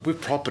With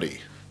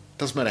property,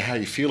 doesn't matter how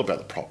you feel about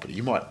the property.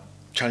 You might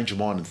change your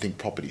mind and think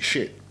property is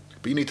shit,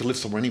 but you need to live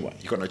somewhere anyway.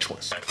 You've got no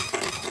choice. So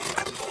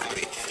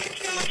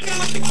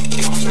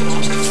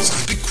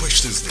the big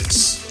question is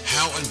this: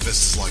 how are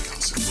investors like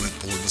us who weren't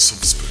born with a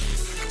silver spoon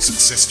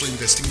successfully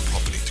investing in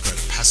property to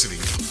create a passive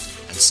income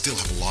and still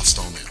have a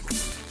lifestyle now?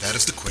 That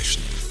is the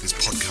question. This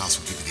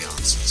podcast will give you the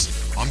answers.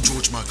 I'm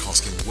George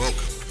Markoski and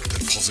welcome to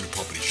the Positive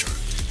Property Show.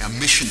 Our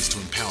mission is to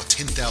empower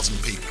 10,000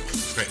 people to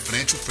create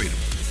financial freedom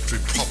through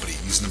property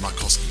using the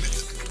Markoski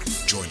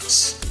method. Join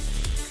us.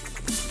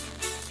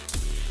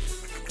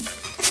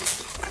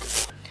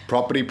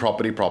 Property.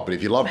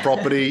 If you love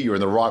property, you're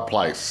in the right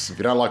place. If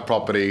you don't like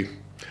property,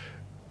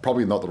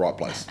 probably not the right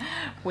place.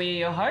 We're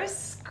your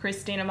hosts,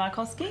 Christina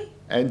Markoski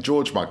and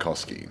George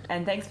Markoski.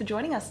 And thanks for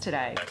joining us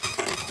today.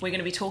 We're going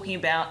to be talking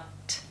about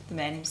the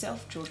man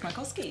himself, George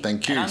Markoski.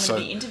 Thank you. And I'm going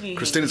to be interviewing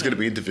Christina's him. going to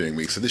be interviewing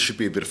me, so this should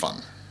be a bit of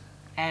fun.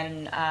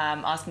 And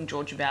asking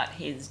George about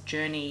his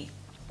journey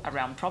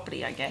around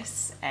property, I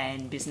guess,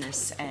 and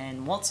business,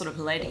 and what sort of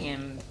led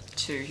him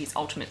to his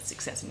ultimate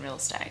success in real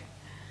estate.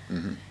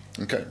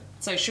 Mm-hmm. Okay.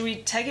 So should we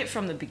take it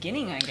from the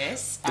beginning, I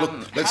guess? Look,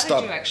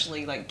 how did you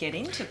actually get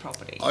into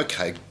property?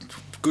 Okay,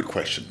 good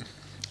question.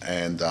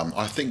 And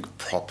I think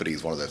property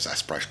is one of those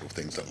aspirational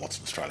things that lots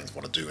of Australians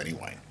want to do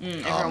anyway.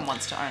 Everyone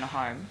wants to own a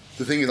home.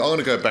 The thing is, I'm going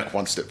to go back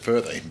one step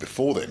further.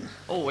 Before then,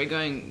 we're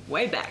going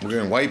way back. We're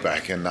going way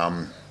back,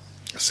 and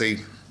see,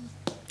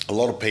 a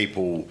lot of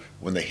people,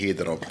 when they hear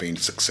that I've been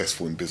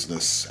successful in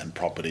business and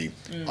property,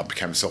 I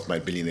became a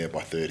self-made millionaire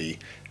by 30,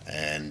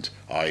 and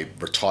I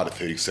retired at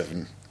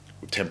 37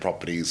 with 10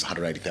 properties,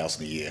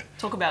 180,000 a year.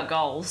 Talk about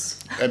goals.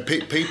 And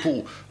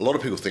a lot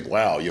of people think,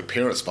 wow, your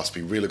parents must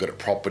be really good at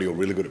property or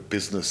really good at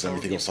business and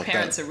everything else like that. Your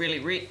parents are really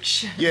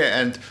rich.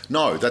 Yeah, and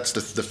no, that's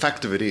the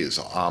fact of it is,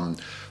 I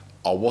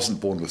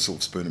wasn't born with a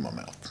silver spoon in my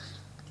mouth.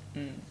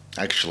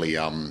 Actually,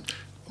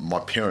 my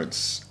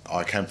parents,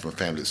 I came from a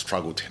family that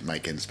struggled to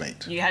make ends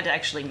meet. You had to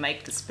actually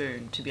make the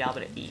spoon to be able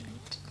to eat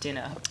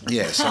dinner.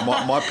 Yeah, so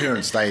my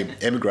parents, they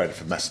emigrated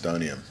from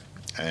Macedonia,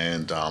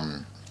 and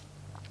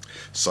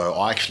so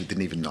I actually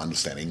didn't even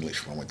understand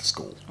English when I went to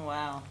school.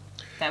 Wow,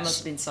 that must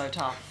have been so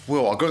tough.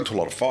 Well, I got into a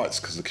lot of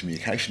fights because of the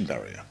communication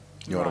barrier.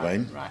 You know what I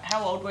mean? Right.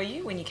 How old were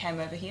you when you came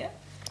over here?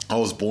 I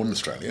was born in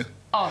Australia.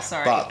 Oh,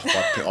 sorry. But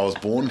I was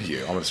born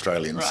here. I'm an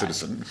Australian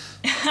citizen.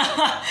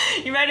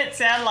 You made it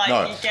sound like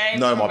you came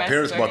from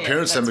Macedonia. My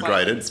parents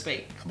emigrated.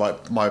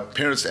 My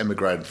parents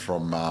emigrated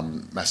from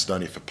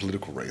Macedonia for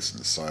political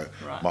reasons. So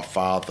my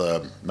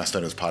father,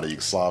 Macedonia was part of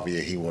Yugoslavia.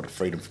 He wanted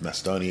freedom from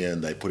Macedonia,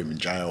 and they put him in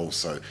jail.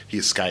 So he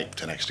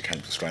escaped and actually came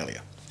to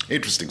Australia.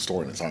 Interesting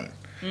story in its own,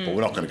 but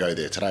we're not going to go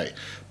there today.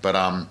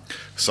 But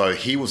so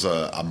he was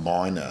a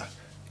miner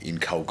in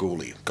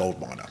Kalgoorlie, gold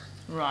miner.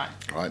 Right.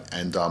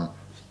 And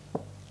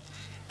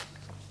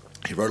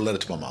he wrote a letter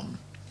to my mum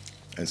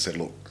and said,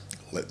 look,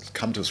 let's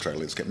come to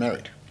Australia, let's get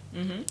married.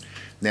 Mm-hmm.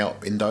 Now,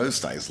 in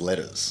those days,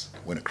 letters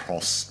went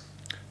across.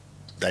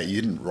 You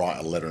didn't write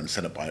a letter and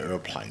send it by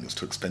airplane. It was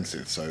too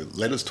expensive. So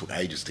letters took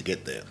ages to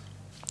get there.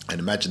 And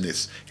imagine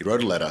this. He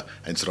wrote a letter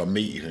and said, I'll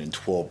meet you in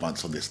 12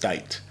 months on this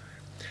date.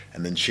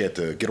 And then she had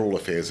to get all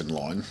affairs in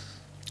line,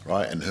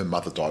 right? And her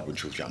mother died when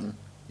she was young,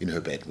 in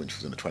her bed when she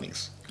was in her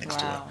 20s, next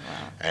to her. Wow.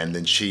 And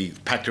then she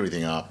packed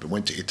everything up and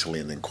went to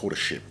Italy and then caught a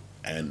ship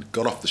and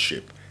got off the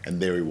ship. And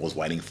there he was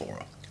waiting for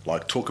her.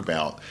 Like, talk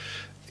about,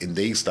 in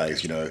these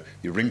days, you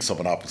ring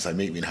someone up and say,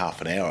 meet me in half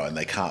an hour, and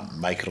they can't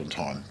make it on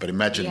time. But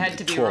imagine 12 months.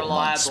 You had to be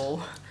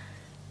reliable.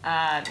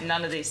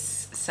 None of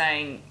this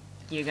saying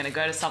you're going to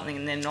go to something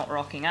and then not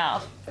rocking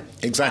up.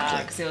 Exactly.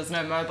 Because there was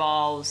no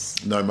mobiles.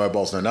 No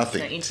mobiles, no nothing.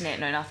 No internet,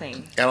 no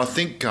nothing. And I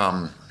think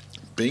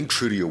being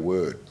true to your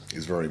word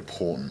is very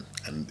important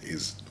and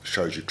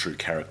shows your true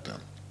character.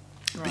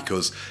 Right.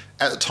 Because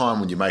at the time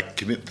when you make a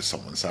commitment to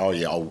someone, say, oh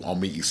yeah, I'll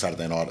meet you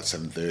Saturday night at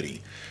 7:30,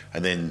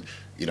 and then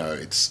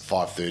it's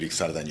 5:30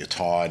 Saturday and you're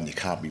tired and you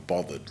can't be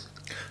bothered.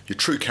 Your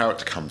true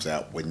character comes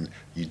out when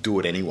you do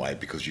it anyway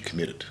because you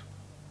committed.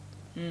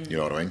 You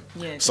know what I mean?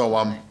 Yeah.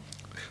 So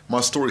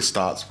my story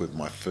starts with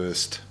my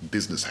first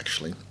business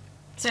actually.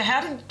 So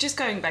just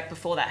going back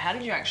before that, how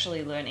did you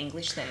actually learn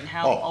English then?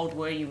 How old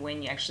were you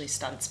when you actually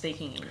started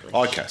speaking English?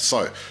 Okay,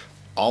 so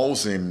I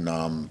was in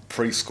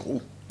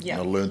preschool. Yeah.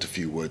 And I learned a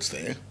few words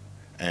there,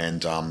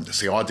 and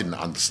I didn't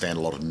understand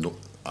a lot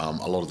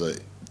of the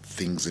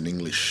things in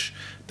English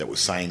that were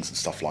sayings and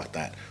stuff like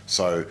that.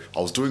 So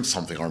I was doing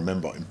something I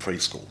remember in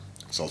preschool.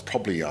 So I was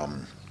probably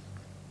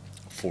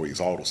 4 years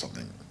old or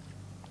something,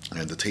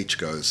 and the teacher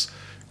goes,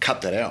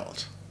 "Cut that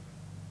out,"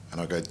 and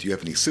I go, "Do you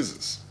have any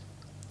scissors?"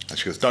 And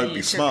she goes, "Don't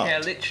be smart."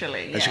 Took her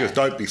literally. Yeah. And she goes,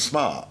 "Don't be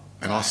smart."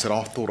 And I said,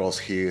 "I thought I was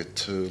here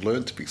to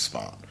learn to be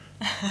smart."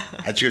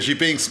 And she goes, "You're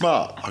being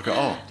smart." I go,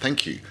 "Oh,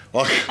 thank you."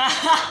 Like,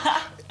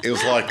 it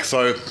was like,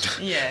 so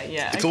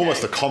yeah. It's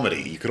almost a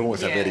comedy. You could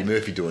almost have Eddie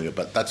Murphy doing it,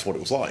 but that's what it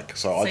was like.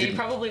 So you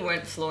probably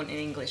weren't fluent in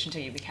English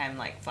until you became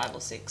like 5 or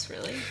 6,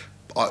 really?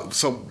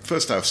 So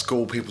first day of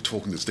school, people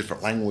talking this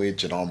different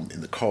language, and I'm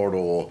in the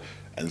corridor,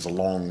 and there's a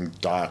long,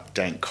 dark,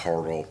 dank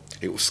corridor.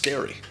 It was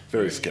scary,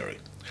 very scary.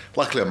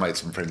 luckily I made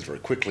some friends very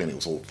quickly and it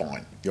was all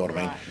fine. You know what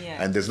I mean? Right,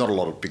 yeah. And there's not a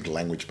lot of big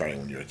language barrier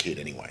when you're a kid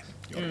anyway.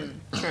 You know what I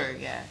mean? True,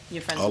 yeah.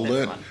 Your friends with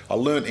everyone. I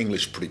learned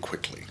English pretty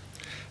quickly.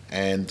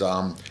 And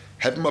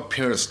having my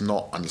parents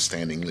not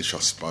understand English, I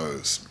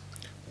suppose,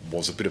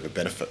 was a bit of a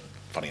benefit,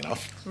 funny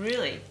enough.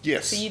 Really?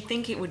 Yes. So you'd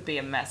think it would be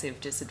a massive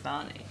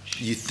disadvantage?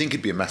 You think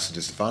it'd be a massive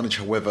disadvantage.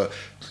 However,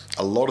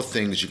 a lot of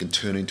things you can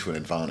turn into an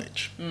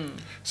advantage.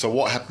 So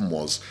what happened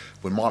was,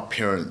 when my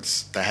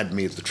parents, they had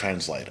me as the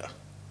translator.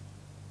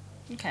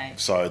 Okay.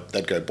 So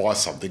they'd go buy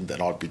something,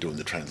 then I'd be doing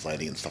the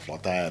translating and stuff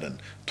like that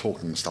and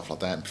talking and stuff like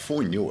that. And before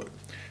we knew it,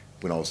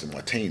 when I was in my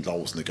teens, I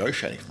was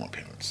negotiating for my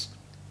parents.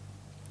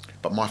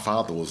 But my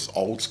father was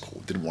old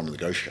school, didn't want to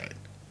negotiate.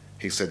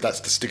 He said,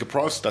 that's the sticker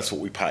price, that's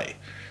what we pay.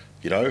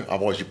 You know,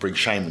 otherwise you bring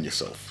shame on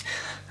yourself.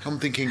 I'm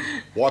thinking,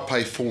 why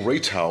pay full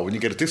retail when you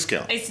get a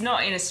discount? It's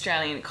not in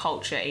Australian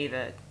culture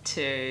either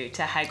to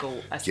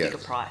haggle a sticker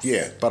price.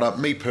 Yeah, but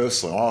me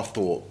personally, I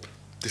thought,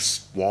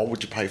 why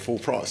would you pay full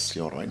price?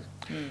 You know what I mean?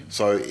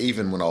 So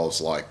even when I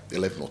was like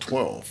 11 or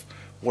 12,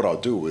 what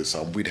I'd do is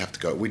we'd have to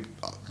go,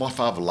 my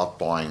father loved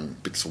buying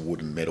bits of wood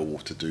and metal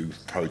to do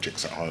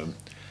projects at home.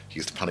 He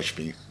used to punish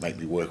me, make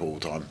me work all the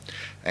time.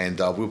 And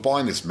we were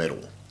buying this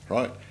metal,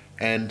 right?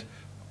 And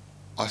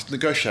I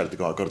negotiated with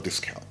the guy, I got a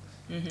discount,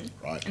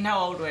 right? And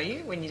how old were you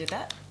when you did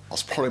that? I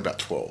was probably about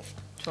 12.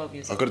 12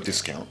 years I old. got a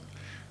discount.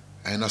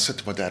 And I said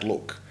to my dad,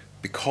 look,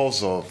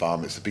 because of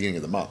it's the beginning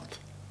of the month,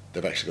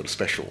 they've actually got a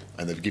special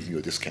and they've given you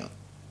a discount.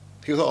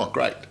 He goes, oh,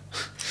 great.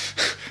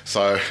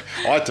 So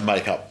I had to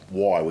make up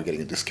why we're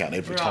getting a discount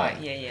every time.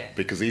 Right, yeah.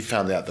 Because he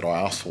found out that I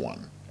asked for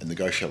one and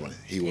negotiated one,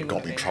 he would have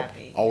got me in trouble.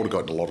 Happy. I would have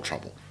gotten in a lot of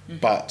trouble.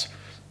 But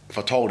if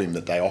I told him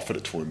that they offered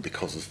it to him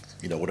because of,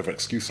 whatever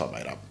excuse I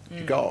made up,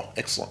 he'd go, oh,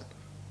 excellent.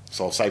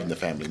 So I was saving the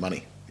family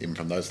money, even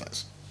from those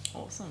days.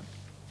 Awesome.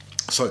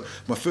 So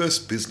my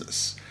first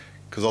business,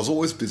 because I was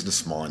always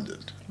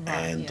business-minded, Right,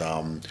 and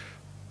yeah.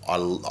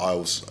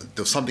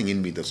 there was something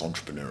in me that was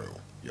entrepreneurial,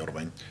 you know what I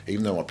mean?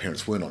 Even though my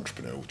parents weren't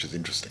entrepreneurial, which is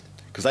interesting,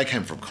 because they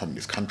came from a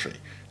communist country.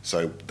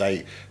 So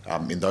they,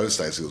 in those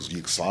days, it was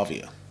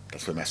Yugoslavia.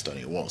 That's where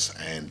Macedonia was.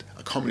 And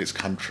a communist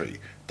country,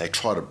 they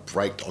try to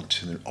break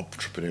onto the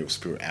entrepreneurial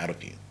spirit out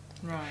of you.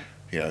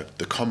 Right.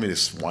 The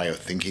communist way of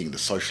thinking, the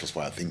socialist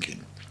way of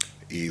thinking,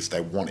 is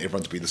they want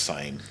everyone to be the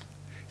same,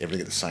 everyone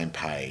get the same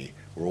pay,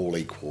 we're all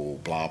equal,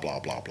 blah, blah,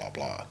 blah, blah,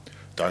 blah.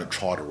 Don't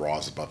try to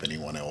rise above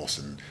anyone else,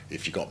 and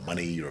if you got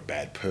money, you're a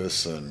bad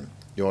person.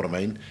 You know what I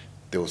mean?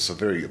 There was a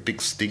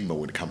big stigma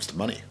when it comes to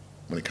money,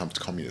 when it comes to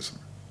communism.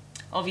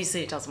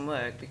 Obviously it doesn't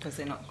work because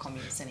they're not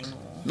communists anymore.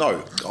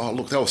 No,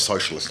 look, they were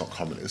socialists, not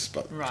communists,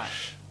 but Right.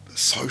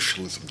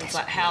 socialism doesn't It's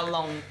like, how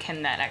long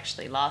can that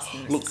actually last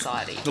in the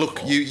society? Look,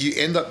 before- you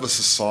end up with a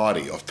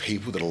society of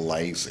people that are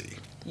lazy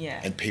Yeah.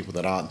 and people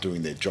that aren't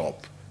doing their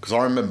job. Because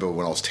I remember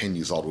when I was 10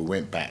 years old, we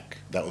went back.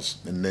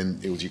 And then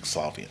it was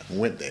Yugoslavia. We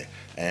went there,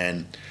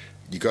 and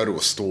you go to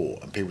a store,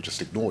 and people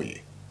just ignore you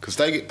because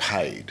they get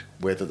paid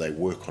whether they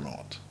work or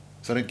not.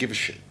 So they don't give a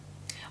shit.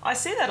 I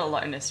see that a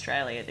lot in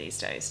Australia these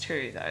days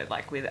too, though,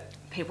 like with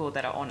people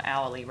that are on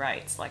hourly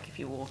rates. Like if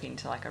you walk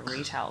into like a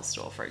retail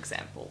store, for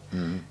example,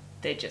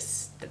 they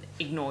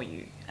ignore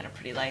you and are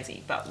pretty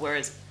lazy. But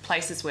whereas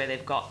places where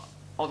they've got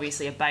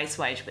obviously a base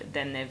wage, but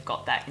then they've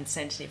got that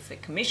incentive for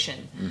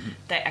commission,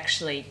 they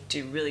actually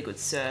do really good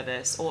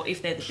service. Or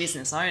if they're the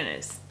business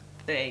owners,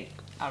 they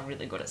are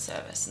really good at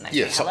service. And they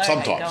say, hello, how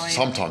you going?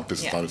 sometimes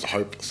business owners are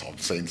hopeless.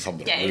 I've seen some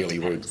that are really it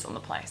rude. depends on the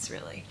place,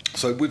 really.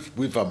 So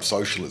with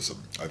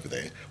socialism over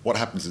there, what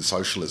happens in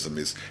socialism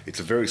is it's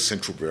a very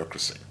central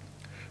bureaucracy.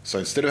 So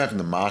instead of having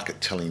the market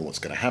telling you what's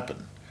going to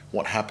happen,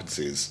 what happens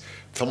is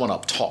someone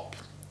up top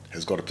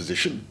has got a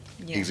position.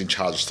 Yeah. He's in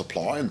charge of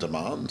supply and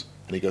demand,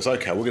 and he goes,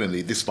 okay, we're going to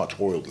need this much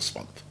oil this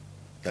month.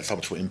 That's how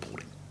much we're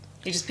importing.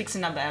 He just picks a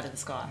number out of the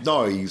sky.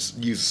 No, he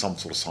uses some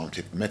sort of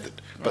scientific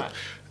method. But Right.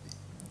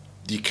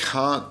 you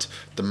can't,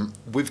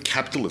 with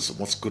capitalism,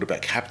 what's good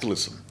about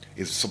capitalism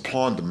is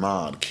supply and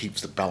demand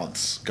keeps the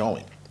balance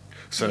going.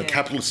 So in a Yeah.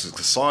 capitalistic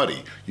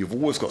society, you've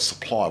always got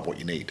supply of what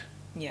you need.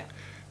 Yeah.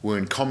 Where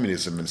in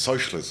communism and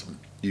socialism,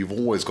 you've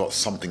always got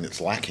something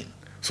that's lacking.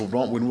 So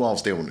when I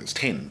was there when it was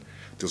 10,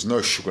 there was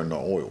no sugar and no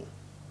oil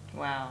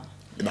Wow.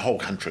 in the whole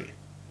country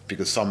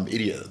because some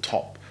idiot at the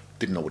top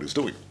didn't know what he was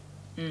doing.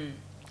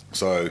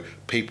 So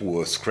people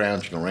were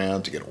scrounging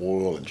around to get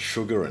oil and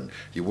sugar, and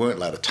you weren't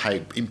allowed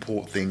to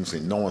import things,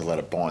 and no one's allowed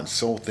to buy and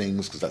sell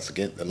things because that's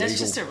against illegal. That's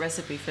just a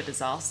recipe for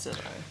disaster,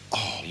 though.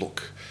 Oh,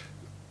 look,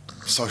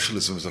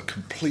 socialism is a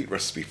complete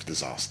recipe for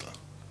disaster,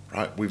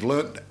 right? We've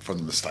learned from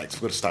the mistakes.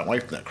 We've got to stay away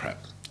from that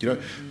crap.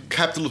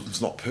 Capitalism's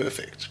not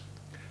perfect,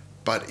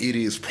 but it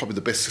is probably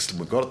the best system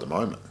we've got at the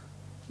moment,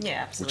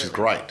 Yeah, absolutely. which is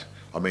great.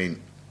 I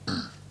mean,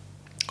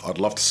 I'd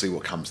love to see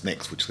what comes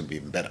next, which is going to be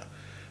even better.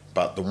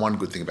 But the one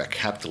good thing about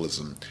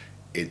capitalism,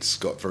 it's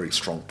got very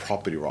strong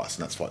property rights,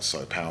 and that's why it's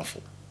so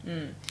powerful.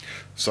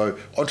 So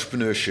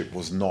entrepreneurship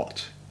was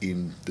not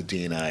in the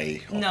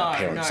DNA of my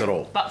parents at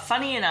all. But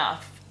funny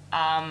enough,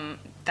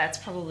 that's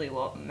probably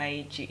what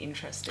made you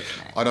interested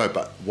in it. I know,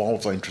 but why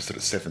was I interested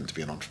at 7 to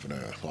be an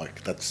entrepreneur?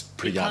 Like, that's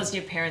pretty young. Because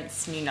your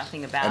parents knew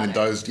nothing about And it. in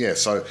those, yeah.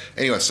 So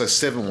anyway, so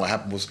 7, what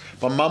happened was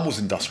my mum was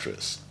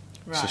industrious.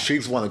 So Right.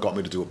 she's the one that got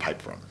me to do a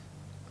paper run,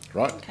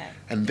 right? Okay.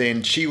 And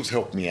then she was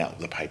helping me out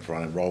with the paper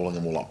run and rolling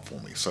them all up for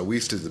me. So we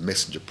used to do the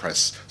messenger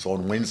press. So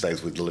on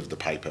Wednesdays we'd deliver the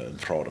paper and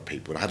throw it at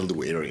people. And I had a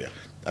little area,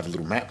 I have a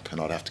little map,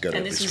 and I'd have to go to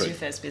And every this was street. your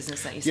first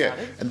business that you Yeah,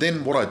 started? and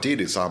then what I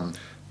did is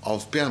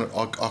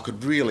I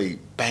could really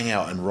bang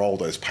out and roll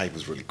those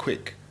papers really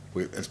quick,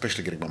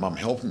 especially getting my mum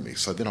helping me.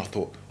 So then I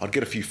thought I'd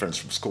get a few friends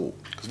from school,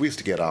 because we used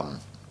to get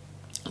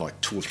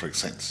like 2 or 3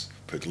 cents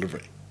per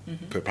delivery,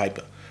 per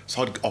paper.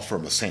 So I'd offer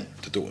them a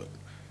cent to do it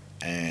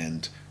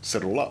and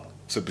set it all up.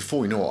 So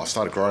before you know it, I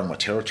started growing my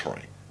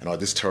territory, and I had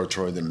this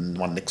territory, then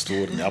one next to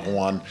it, and the other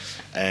one,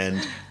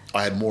 and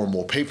I had more and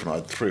more people, and I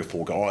had 3 or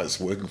 4 guys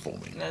working for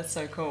me. That's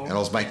so cool. And I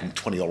was making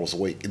 $20 a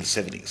week in the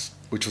 70s,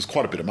 which was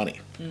quite a bit of money.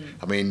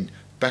 I mean,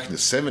 back in the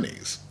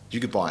 70s, you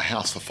could buy a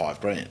house for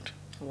 $5,000.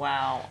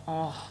 Wow.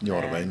 Oh, You know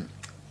what I man. mean?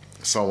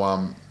 So,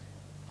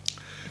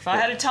 If I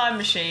had a time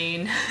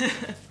machine.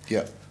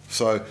 yeah.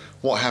 So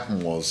what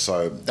happened was,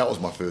 so that was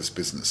my first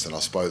business, and I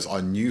suppose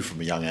I knew from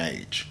a young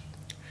age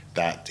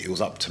that it was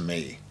up to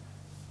me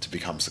to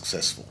become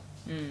successful.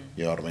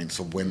 You know what I mean?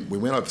 So when we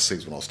went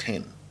overseas when I was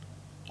 10,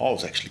 I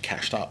was actually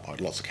cashed up. I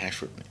had lots of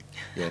cash with me.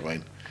 You know what I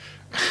mean?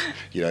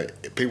 You know,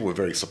 people were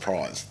very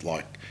surprised.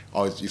 Like,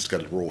 I used to go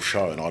to the Royal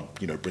Show, and I'd,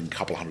 bring a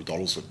couple of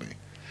 $100 with me.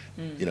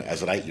 You know,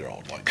 as an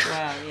 8-year-old, like,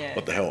 Wow, yeah.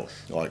 what the hell?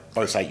 Like,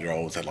 most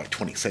 8-year-olds had like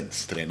 20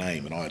 cents to their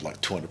name, and I had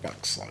like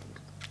 $200,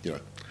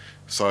 like,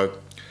 So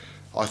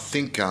I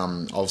think I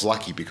was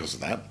lucky because of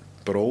that,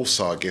 but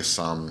also I guess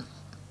one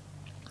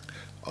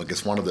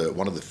of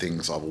the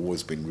things I've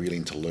always been really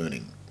into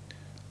learning,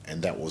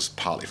 and that was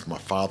partly from my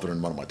father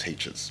and one of my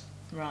teachers.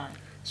 Right.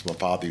 So my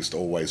father used to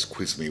always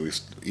quiz me.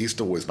 He used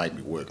to always make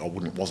me work. I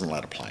wasn't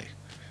allowed to play,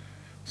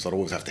 so I'd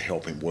always have to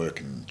help him work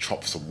and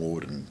chop some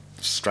wood and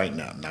straighten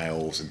out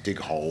nails and dig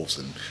holes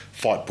and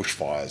fight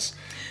bushfires.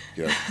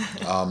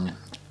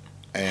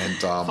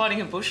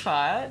 Fighting a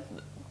bushfire.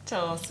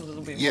 Tell us a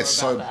little bit more Yes,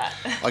 about so that.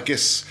 I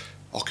guess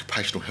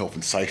occupational health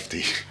and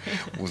safety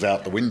was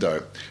out the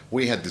window.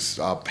 We had this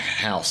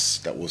house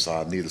that was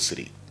near the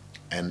city,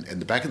 and in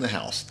the back of the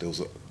house there was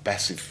a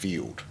massive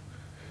field,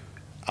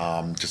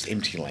 just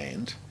empty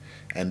land,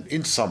 and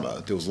in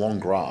summer there was long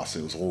grass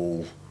and it was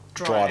all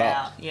dried up.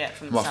 Out, yeah,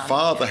 from the My sun.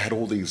 father had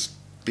all these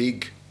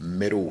big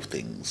metal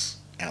things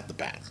out the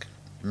back,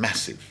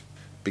 massive,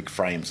 big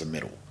frames of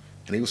metal,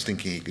 and he was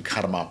thinking he could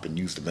cut them up and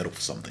use the metal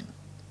for something.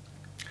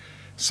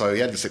 So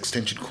he had this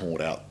extension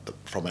cord out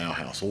from our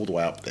house all the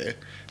way up there.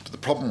 But the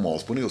problem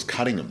was when he was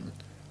cutting them,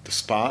 the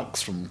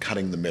sparks from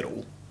cutting the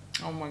metal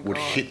Oh my God.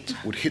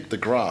 would hit the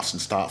grass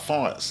and start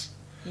fires.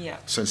 Yeah.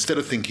 So instead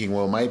of thinking,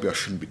 well, maybe I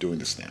shouldn't be doing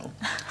this now,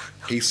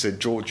 he said,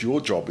 George, your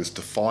job is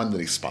to find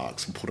these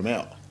sparks and put them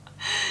out.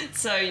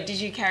 So did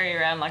you carry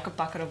around like a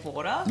bucket of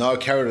water? No, I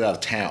carried it out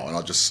of towel, and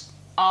I just...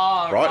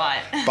 Oh,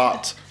 right.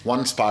 But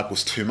one spark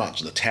was too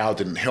much, and the towel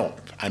didn't help,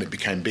 and it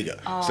became bigger.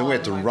 So we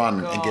had to my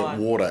run and get God.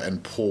 water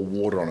and pour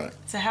water on it.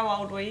 So how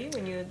old were you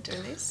when you were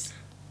doing this?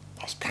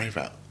 I was probably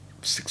about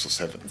 6 or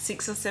 7.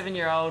 6 or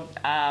 7-year-old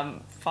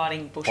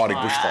fighting bushfire. Fighting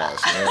bushfires.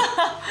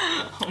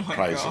 Oh my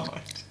Crazy.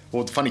 God.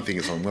 Well, the funny thing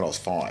is, when I was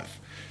 5,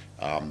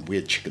 we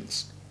had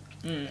chickens.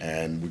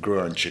 And we grew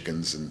our own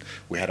chickens, and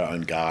we had our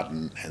own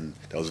garden, and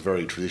that was a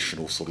very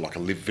traditional, sort of like a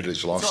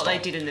village lifestyle. That's what they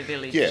did in the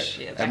village. Yeah,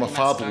 back and my in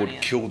father would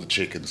Macedonia. kill the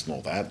chickens and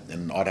all that,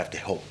 and I'd have to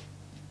help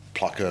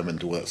pluck them and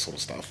do all that sort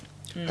of stuff.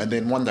 And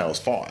then one day I was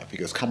 5. He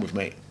goes, "Come with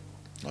me."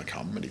 I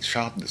come, and he's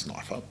sharpened his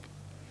knife up.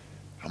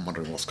 I'm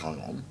wondering what's going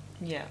on.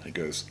 Yeah. He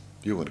goes,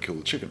 "You're going to kill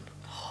the chicken."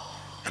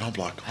 And I'm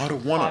like, "I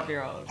don't want to.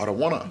 5-year-old. I don't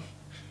want to."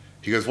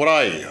 He goes, "What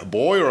are you, a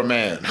boy or a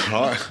man?"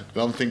 Right?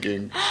 And I'm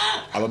thinking,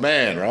 I'm a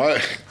man,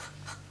 right?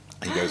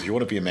 He goes, "You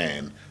want to be a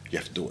man, you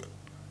have to do it."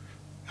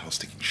 And I was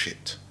thinking,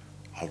 shit,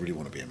 I really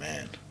want to be a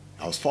man.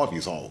 I was 5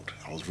 years old.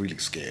 I was really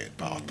scared,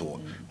 but I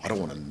thought, I don't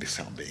want to miss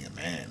out on being a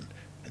man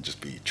and just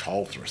be a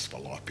child for the rest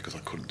of my life because I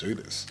couldn't do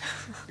this.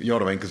 You know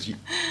what I mean?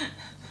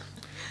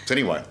 So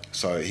anyway,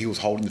 so he was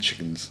holding the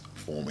chickens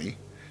for me,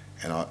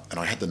 and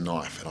I had the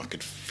knife, and I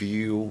could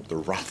feel the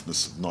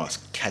roughness of the knife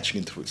catching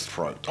into its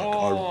throat.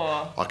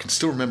 I can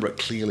still remember it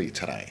clearly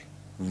today,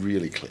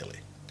 really clearly.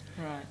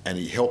 Right. And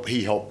he helped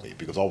me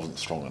because I wasn't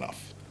strong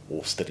enough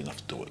or steady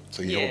enough to do it.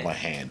 So he held my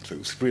hand. So it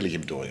was really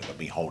him doing it, but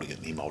me holding it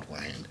and him holding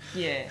my hand.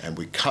 Yeah. And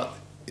we cut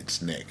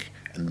its neck,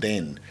 and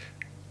then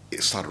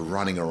it started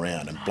running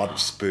around, and blood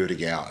was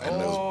spurting out,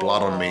 and there was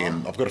blood on me,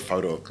 and I've got a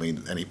photo of me,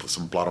 and he put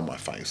some blood on my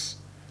face.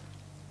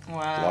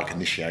 Wow. Like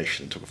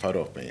initiation, and took a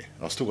photo of me.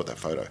 And I've still got that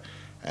photo.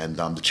 And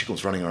the chicken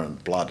was running around in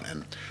blood,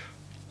 and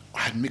I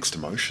had mixed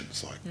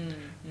emotions. Like,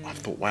 I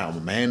thought, wow, I'm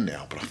a man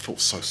now, but I felt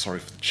so sorry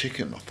for the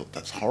chicken. I thought,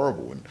 that's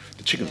horrible. And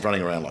the chicken's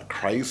running around like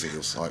crazy. It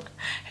was like...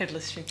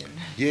 Headless chicken.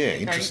 Yeah,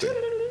 interesting.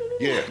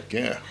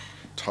 Yeah,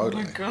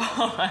 totally. Oh my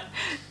God.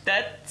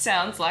 That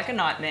sounds like a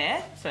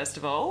nightmare, first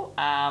of all.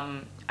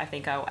 I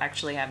think I'll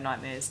actually have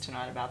nightmares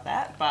tonight about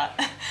that. But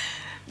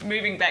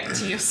moving back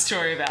to your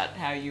story about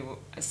how you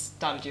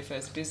started your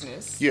first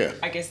business. Yeah.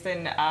 I guess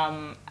then,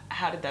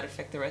 how did that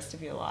affect the rest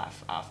of your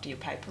life after your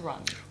paper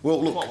run?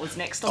 Well, look, what was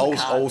next on the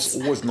cards? I was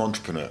always an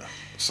entrepreneur,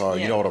 so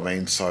you know what I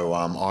mean. So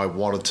I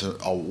was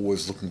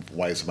always looking for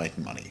ways of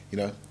making money. You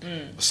know.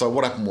 So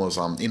what happened was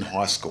in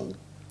high school,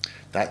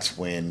 that's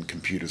when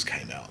computers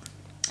came out.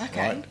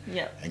 Okay. Right?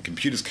 Yeah. And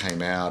computers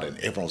came out, and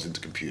everyone was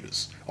into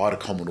computers. I had a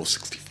Commodore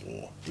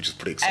 64, which is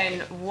pretty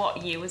exciting. And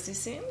what year was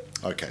this in?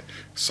 Okay,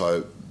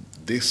 so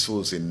this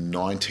was in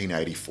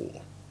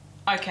 1984.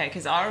 Okay,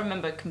 because I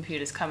remember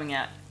computers coming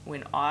out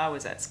when I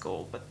was at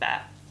school, but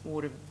that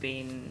would have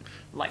been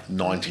like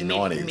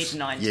 1990s.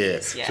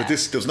 Mid-90s, yeah. So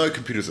there was no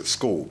computers at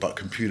school, but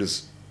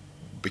computers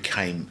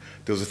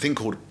there was a thing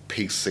called a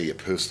PC, a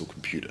personal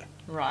computer.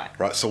 Right.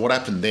 Right, so what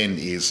happened then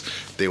is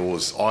there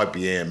was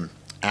IBM,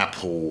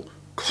 Apple,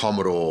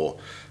 Commodore,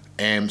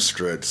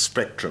 Amstrad,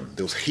 Spectrum.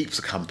 There was heaps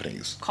of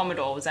companies.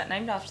 Commodore, was that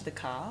named after the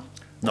car?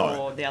 No.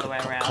 Or the other way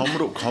around?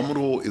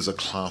 Commodore is a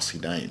classy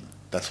name.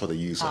 That's why they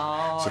use it.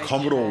 Oh, so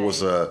Commodore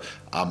was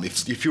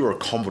if you were a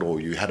Commodore,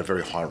 you had a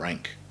very high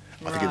rank.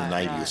 I think in the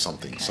Navy or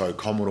something. Okay. So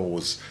Commodore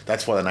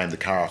that's why they named the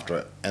car after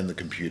it and the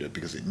computer,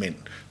 because it meant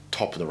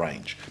top of the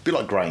range. A bit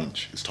like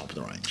Grange is top of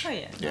the range. Oh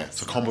yeah. Yeah. Nice.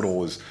 So Commodore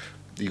was,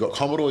 you got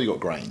Commodore, you got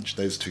Grange.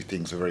 Those two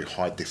things are very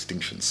high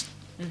distinctions.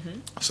 Mm-hmm.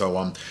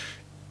 So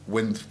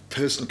when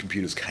personal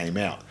computers came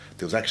out,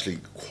 there was actually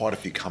quite a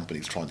few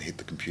companies trying to hit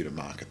the computer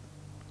market.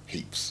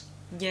 Heaps.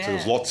 Yeah. So there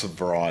was lots of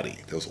variety.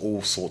 There was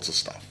all sorts of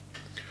stuff.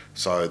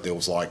 So there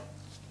was like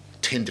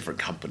 10 different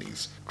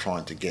companies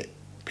trying to get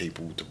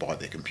people to buy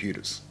their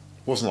computers.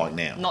 It wasn't like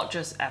now. Not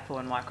just Apple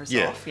and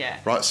Microsoft, yeah.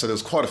 Right, so there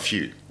was quite a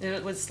few.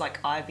 It was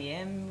like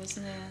IBM,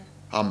 wasn't there?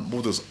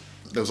 Well,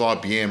 there was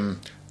IBM,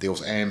 there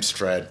was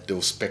Amstrad, there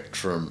was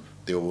Spectrum,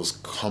 there was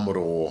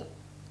Commodore,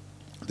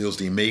 there was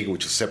the Amiga,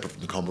 which is separate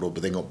from the Commodore,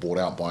 but then got bought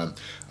out by them.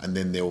 And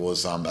then there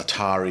was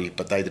Atari,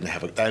 but they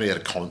only had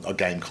a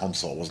game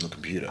console, it wasn't a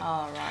computer.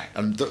 Oh, right.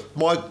 And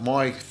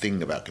my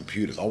thing about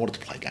computers, I wanted to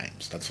play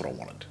games. That's what I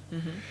wanted.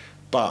 Mm-hmm.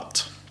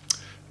 But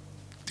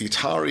the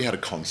Atari had a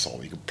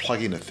console. You could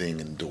plug in a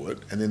thing and do it.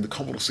 And then the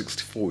Commodore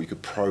 64, you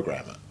could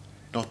program it.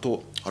 And I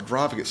thought, I'd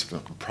rather get something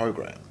I can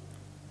program.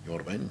 You know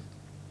what I mean?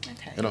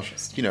 Okay, and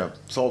interesting.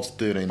 So I was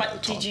 13 but at the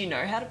time. Did you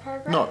know how to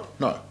program?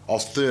 No. I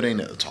was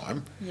 13 at the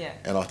time. Yeah.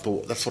 And I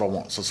thought, that's what I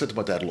want. So I said to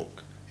my dad,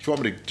 look, if you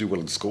want me to do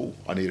well in school,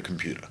 I need a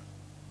computer.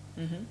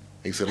 Mm-hmm.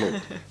 He said,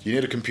 look, you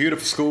need a computer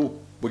for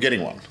school, we're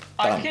getting one.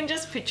 Done. I can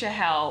just picture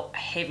how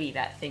heavy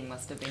that thing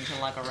must have been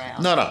to lug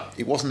around. No,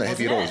 it wasn't that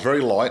heavy at all. It was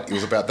very light. It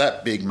was about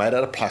that big, made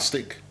out of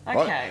plastic. Okay.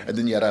 Right? And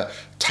then you had a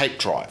tape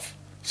drive.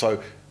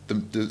 So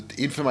the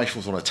information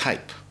was on a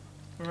tape.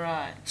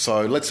 Right.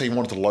 So let's say you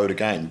wanted to load a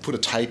game. You put a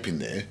tape in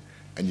there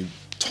and you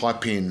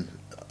type in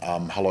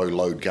hello,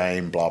 load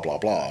game, blah, blah,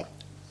 blah.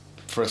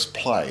 Press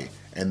play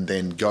and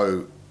then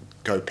go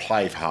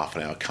play for half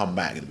an hour, come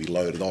back and it'll be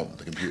loaded on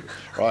the computer,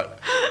 right?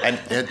 And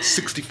it had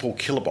 64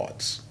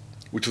 kilobytes,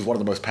 which is one of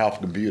the most powerful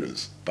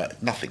computers,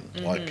 but nothing.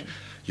 Mm-hmm. Like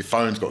your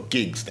phone's got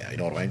gigs now, you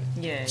know what I mean?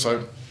 Yeah.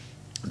 So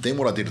then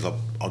what I did is I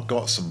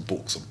got some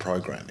books on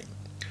programming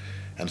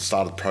and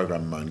started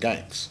programming my own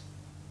games.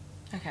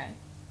 Okay.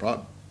 Right?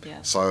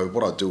 Yeah. So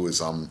what I do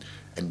is, and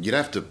you'd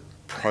have to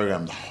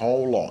program the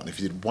whole lot, and if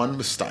you did one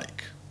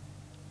mistake,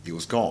 it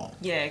was gone.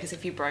 Yeah, because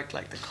if you broke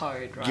like the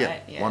code,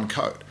 right? Yeah, one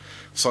code.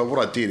 So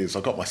what I did is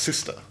I got my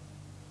sister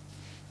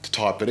to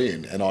type it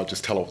in, and I'd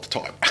just tell her what to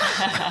type.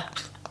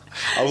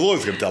 I was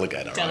always going to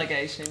delegate it.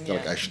 Delegation, right? yeah.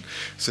 Delegation.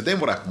 So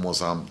then what happened was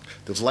there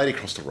was a lady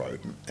across the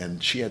road,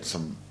 and she had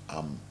some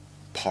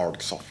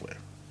pirated software.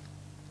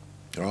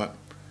 All right.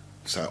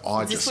 So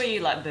Is this where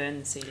you like burn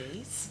the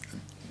CDs?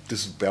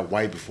 This is about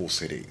way before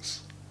CDs.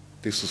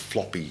 This was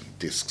floppy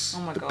disks,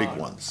 Oh my the God. big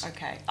ones.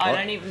 Okay. I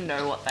don't even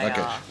know what they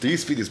are. There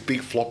used to be this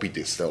big floppy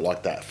disks that were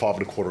like that, 5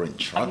 1/4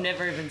 inch, right? I've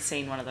never even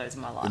seen one of those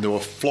in my life. And they were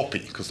floppy,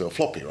 because they were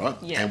floppy, right?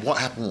 Yeah. And what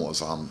happened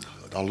was,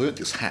 I learnt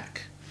this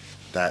hack,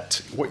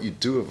 that what you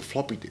do with a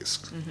floppy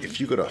disk, if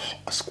you got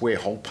a square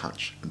hole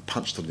punch and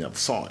punched on the other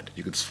side,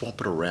 you could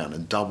swap it around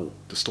and double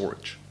the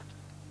storage.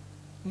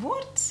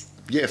 What?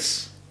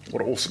 Yes.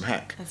 What an awesome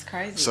hack. That's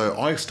crazy. So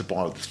I used to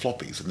buy these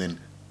floppies and then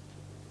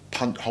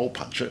hole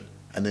punch it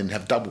and then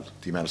have double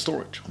the amount of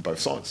storage on both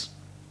sides.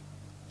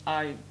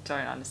 I don't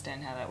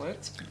understand how that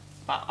works,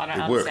 but I don't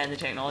It understand worked.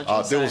 the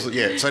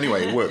technology. So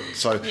anyway, it worked.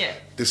 So Yeah.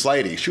 this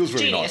lady, she was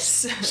really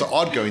Genius. nice. So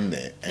I'd go in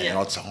there and Yeah.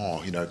 I'd say,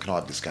 can I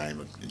have this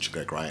game? And she'd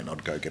go, great. And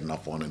I'd go get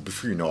another one. And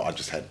before you know it, I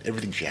just had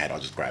everything she had, I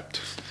just grabbed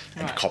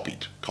and Right.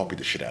 copied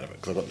the shit out of it.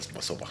 Because I got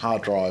myself a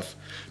hard drive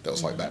that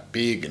was like that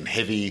big and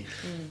heavy.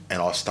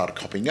 And I started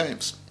copying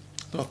games.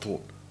 And I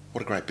thought,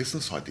 what a great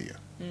business idea.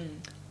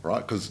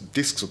 Right? Because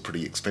discs were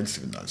pretty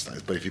expensive in those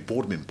days. But if you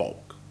bought them in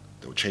bulk,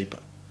 they were cheaper.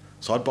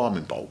 So I'd buy them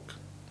in bulk.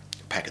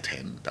 Pack of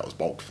 10, that was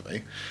bulk for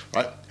me,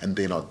 right? And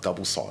then I'd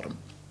double side them,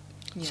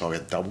 so I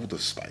had double the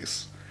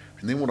space.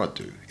 And then what I'd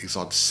do is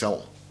I'd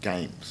sell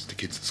games to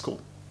kids at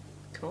school.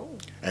 Cool.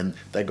 And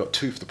they got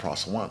 2 for the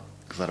price of 1,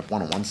 because I'd have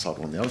one on one side,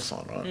 one on the other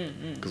side,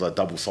 right? Because I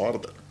double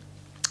sided it.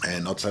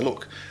 And I'd say,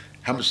 look,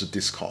 how much the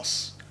disc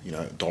costs? You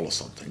know, $1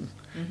 something,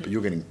 but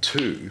you're getting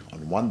 2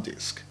 on one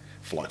disc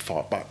for like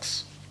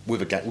 $5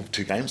 with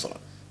 2 games on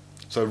it.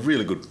 So a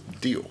really good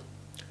deal.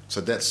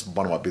 So that's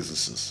one of my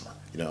businesses.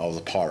 You know, I was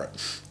a pirate.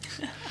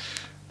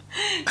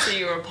 So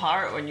you were a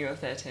pirate when you were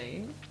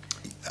 13?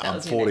 I'm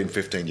 14,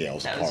 15, yeah, I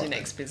was a pirate. That was your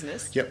next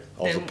business? Yep,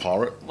 I was a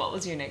pirate. What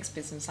was your next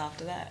business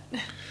after that?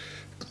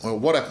 Well,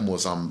 what happened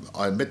was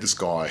I met this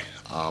guy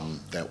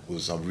that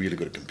was really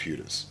good at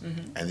computers.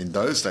 And in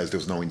those days, there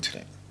was no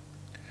internet.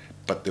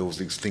 But there was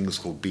these things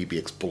called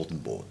BBX bulletin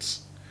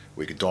boards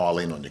where you could dial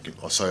in on your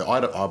computer. So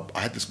I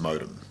had this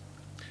modem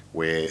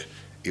where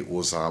it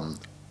was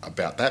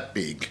about that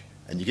big,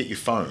 and you get your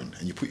phone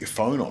and you put your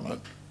phone on it,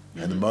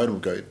 and the modem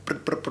would go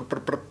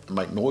and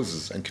make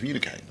noises and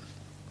communicate.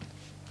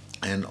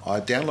 And I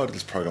downloaded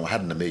this program. I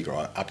had an Amiga.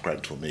 I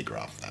upgraded to Amiga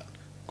after that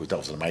because that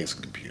was an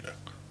amazing computer,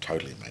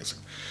 totally amazing.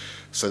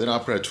 So then I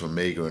upgraded to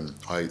Amiga, and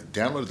I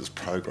downloaded this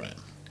program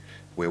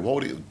where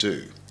what it would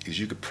do is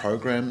you could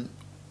program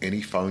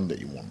any phone that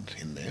you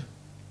wanted in there,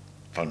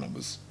 phone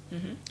numbers,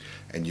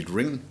 and you'd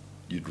ring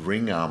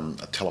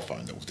a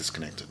telephone that was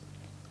disconnected.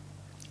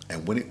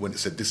 And when it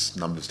said this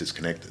number's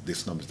disconnected,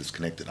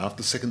 after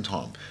the second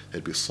time,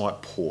 there'd be a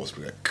slight pause,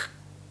 where it,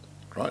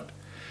 right?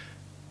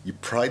 You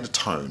play the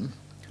tone,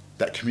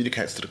 that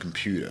communicates to the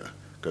computer,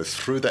 goes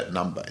through that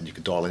number, and you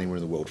can dial anywhere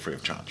in the world free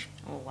of charge.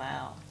 Oh,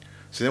 wow.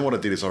 So then what I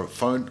did is I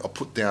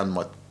put down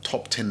my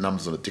top 10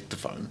 numbers on a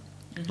dictaphone,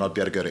 and I'd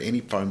be able to go to any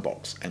phone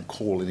box and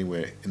call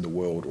anywhere in the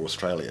world or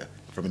Australia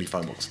from any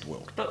phone box in the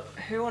world. But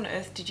who on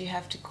earth did you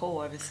have to call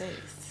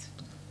overseas?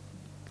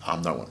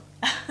 No one.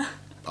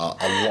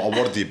 I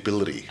wanted the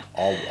ability.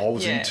 I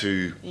was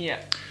into...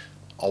 Yeah.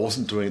 I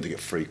wasn't doing it to get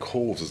free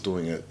calls. I was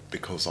doing it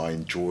because I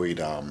enjoyed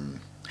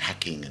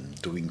hacking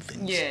and doing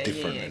things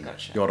different. Yeah, and,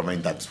 gotcha. You know what I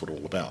mean? That's what it's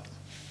all about.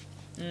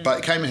 But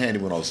it came in handy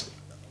when I was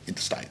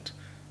interstate,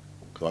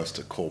 because I used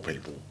to call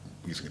people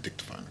using a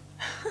dictaphone.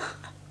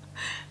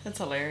 That's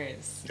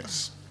hilarious.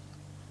 Yes.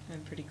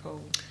 And pretty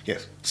cool.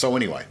 Yes. So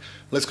anyway,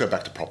 let's go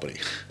back to property.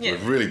 Yeah.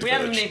 We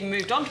haven't even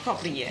moved on to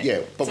property yet.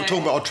 Yeah, but we're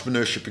talking about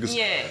entrepreneurship because...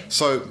 Yeah.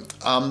 So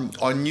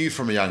I knew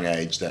from a young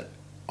age that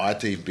I had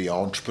to either be an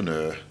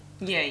entrepreneur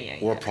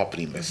or a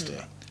property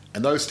investor.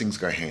 And those things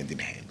go hand in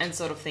hand. And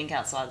sort of think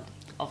outside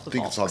of the box.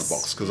 Think outside the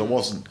box, because I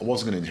wasn't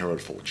going to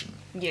inherit a fortune.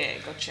 Yeah,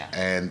 gotcha.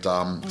 And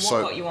what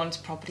got you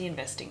onto property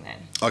investing then?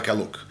 Okay,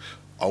 look,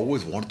 I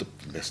always wanted to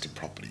invest in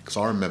property, because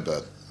I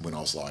remember when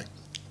I was like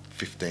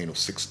 15 or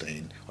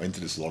 16, I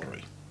entered this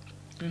lottery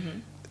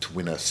to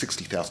win a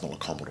 $60,000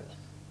 Commodore.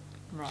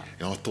 Right.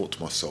 And I thought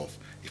to myself,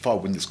 if I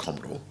win this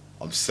Commodore,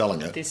 I'm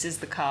selling it. This is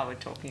the car we're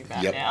talking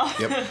about now.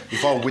 Yep.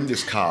 If I win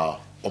this car,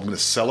 I'm going to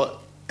sell it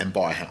and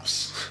buy a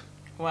house.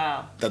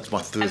 Wow. That's my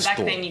first thought. And back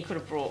thought. then you could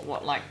have brought,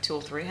 what, like 2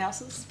 or 3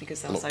 houses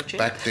because they were so cheap?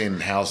 Back then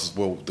houses,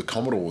 well, the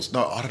Commodore was,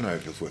 no, I don't know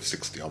if it was worth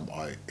 60,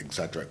 I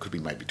exaggerate, it could be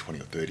maybe 20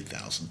 or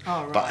 30,000.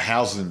 Oh, right. But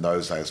houses in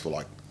those days were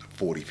like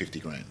 40, 50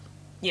 grand.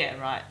 Yeah,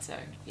 right. So,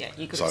 yeah,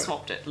 you could have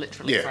swapped it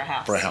literally for a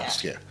house. For a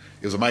house, yeah.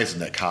 It was amazing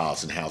that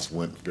cars and houses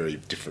weren't very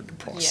different in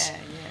price.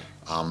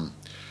 Yeah.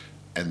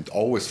 And I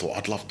always thought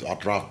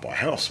I'd rather buy a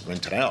house,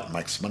 rent it out and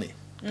make some money.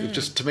 It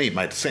just, to me, it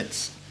made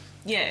sense.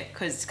 Yeah,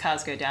 because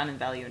cars go down in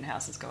value and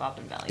houses go up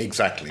in value.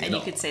 Exactly. And you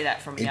could see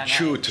that from a young age.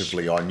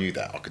 Intuitively, I knew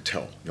that. I could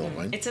tell. You know what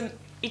I mean?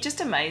 It just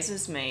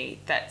amazes me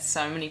that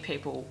so many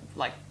people,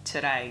 like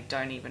today,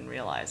 don't even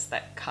realise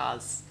that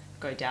cars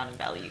go down in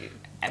value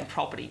and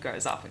property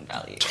goes up in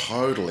value.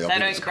 Totally. They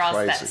don't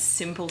grasp that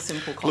simple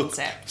concept.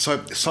 Look,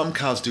 so some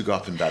cars do go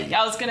up in value.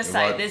 Yeah, I was going to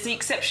say, there's the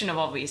exception of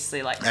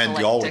obviously like and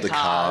collector the older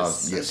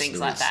cars yes, and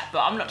things like that. But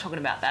I'm not talking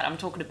about that. I'm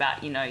talking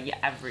about, your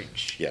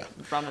average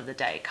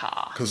run-of-the-day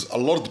car. Because a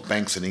lot of the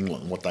banks in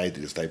England, what they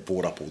did is they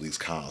bought up all these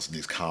cars and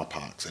these car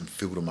parks and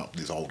filled them up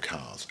with these old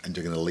cars, and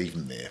they're going to leave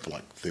them there for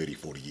like 30,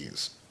 40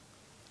 years.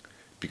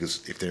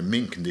 Because if they're in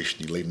mint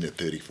condition, you leave them there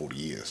 30, 40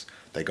 years,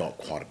 they go up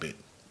quite a bit.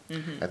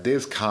 And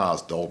there's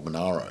cars, the old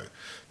Monaro,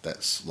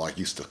 that's like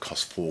used to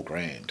cost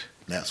 $4,000.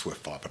 Now it's worth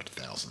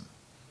 500,000.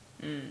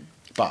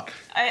 But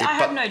I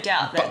have no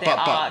doubt that there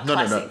are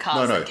classic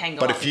cars that can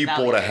go But up if you in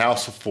value. bought a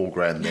house for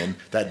 $4,000, then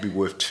that'd be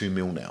worth $2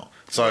 million now.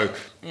 So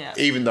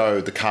even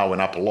though the car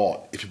went up a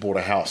lot, if you bought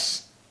a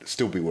house, it'd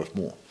still be worth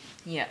more.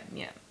 Yeah.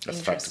 That's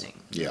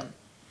interesting. Yeah.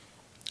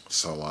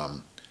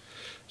 So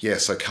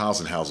so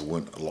cars and houses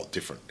weren't a lot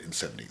different in the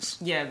 70s.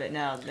 Yeah, but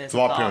now there's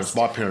my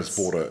parents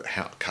bought a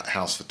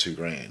house for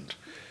 $2,000,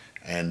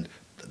 and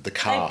the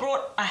car. They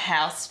bought a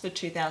house for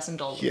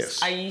 $2,000.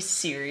 Yes. Are you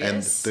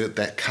serious? And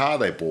that car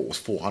they bought was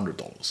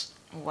 $400.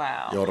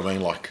 Wow. You know what I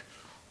mean? Like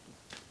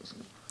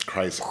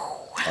crazy.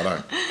 I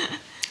don't.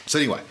 So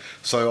anyway,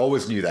 so I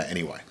always knew that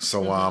anyway.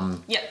 So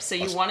Yep. So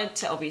you wanted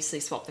to obviously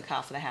swap the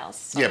car for the house.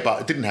 So yeah,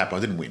 but it didn't happen.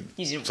 I didn't win.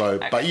 You didn't so,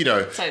 win. Okay.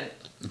 But So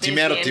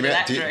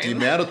the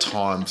amount of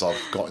times I've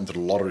got into the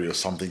lottery or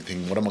something,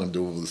 thinking, what am I going to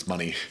do with all this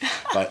money?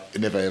 But it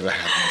never ever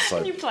happened.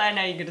 So you plan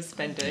how you're going to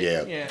spend it.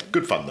 Yeah.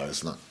 Good fun though,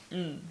 isn't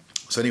it?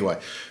 So anyway,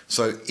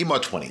 so in my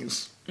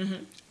 20s,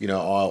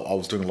 I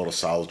was doing a lot of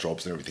sales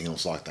jobs and everything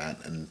else like that,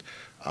 and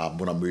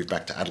when I moved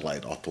back to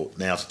Adelaide, I thought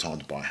now's the time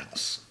to buy a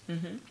house.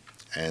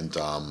 And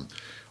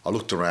I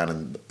looked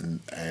around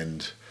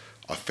and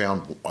I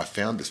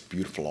found this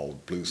beautiful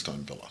old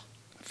bluestone villa,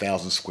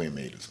 1,000 square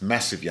metres,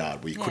 massive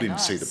yard where you couldn't even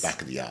see the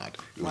back of the yard.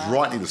 It was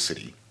right near the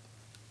city,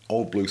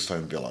 old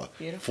bluestone villa,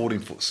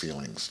 14-foot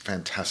ceilings,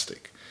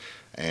 fantastic.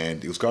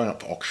 And it was going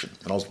up for auction,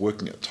 and I was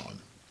working at the time.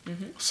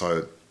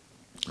 So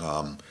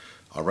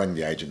I rang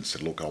the agent and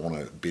said, look, I want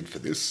to bid for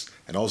this.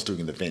 And I was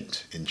doing an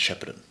event in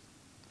Shepparton.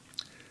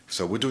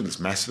 So we're doing this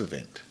massive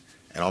event,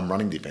 and I'm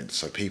running the event,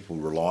 so people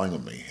are relying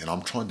on me, and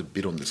I'm trying to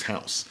bid on this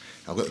house.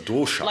 I've got the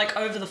door shut. Like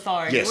over the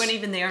phone? Yes. You weren't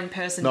even there in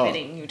person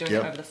bidding, you were doing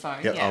it over the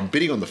phone? Yeah, I'm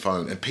bidding on the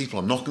phone, and people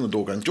are knocking on the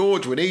door going,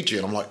 George, we need you.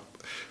 And I'm like,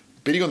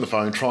 bidding on the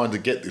phone, trying to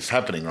get this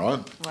happening, right?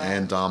 Wow.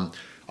 And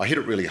I hit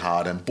it really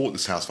hard and bought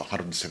this house for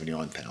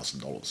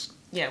 $179,000.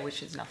 Yeah,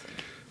 which is nothing.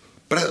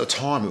 But at the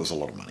time, it was a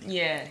lot of money.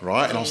 Yeah.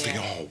 Right? And I was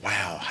thinking, oh,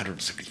 wow,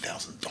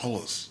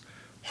 $170,000.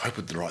 Hope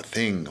with the right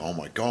thing. Oh,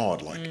 my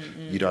God. Like,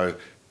 you know,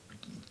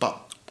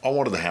 but I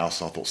wanted the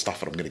house, and I thought,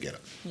 stuff it, I'm going to get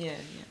it. Yeah.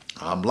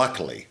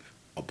 Luckily,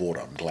 I bought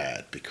it, I'm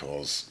glad,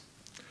 because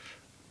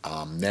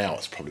now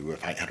it's probably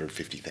worth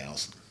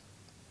 $850,000.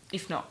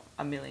 If not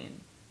 $1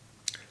 million.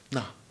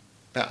 No,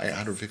 about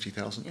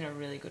 $850,000. In a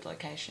really good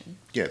location.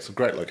 Yeah, it's a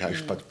great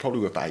location, but it's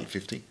probably worth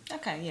 $850,000.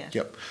 Okay, yeah.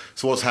 Yep.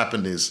 So what's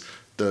happened is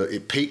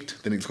it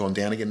peaked, then it's gone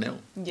down again now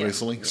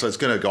recently. Yeah. So it's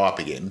going to go up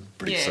again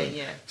pretty soon.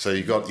 Yeah. So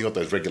you got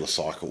those regular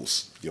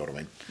cycles, you know what I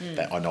mean,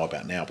 that I know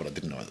about now, but I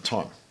didn't know at the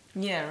time.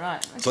 Yeah,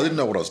 right. Okay. So I didn't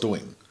know what I was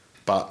doing,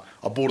 but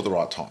I bought it at the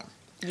right time.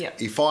 Yeah.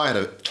 If I had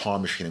a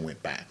time machine and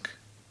went back,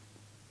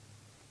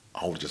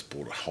 I would have just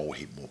bought a whole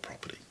heap more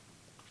property.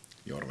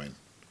 You know what I mean?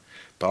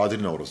 But I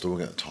didn't know what I was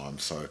doing at the time,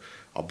 so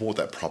I bought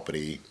that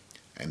property,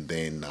 and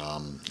then...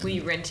 Were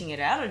you renting it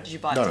out, or did you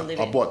buy it to live in?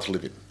 No, I bought it to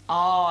live in.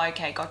 Oh,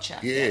 okay, gotcha.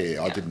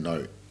 Yeah, I didn't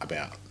know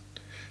about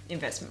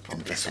investment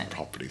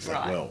properties right.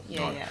 that well. Yeah,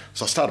 no. yeah.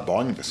 So I started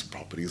buying investment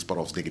properties, but I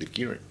was negative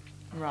gearing.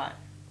 Right.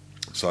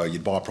 So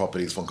you'd buy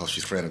properties, one cost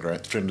you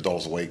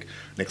 $300 a week,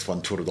 next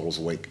one $200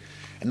 a week,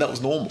 and that was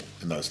normal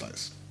in those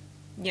days.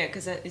 Yeah,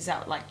 because is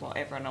that like what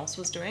everyone else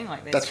was doing?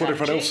 Like that's what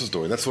everyone else is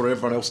doing. That's what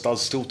everyone else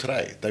does still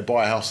today. They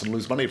buy a house and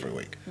lose money every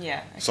week.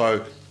 Yeah. Okay.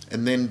 So,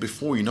 and then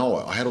before you know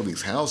it, I had all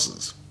these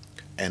houses,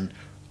 and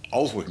I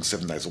was working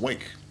 7 days a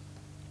week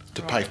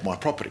to pay for my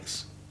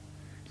properties.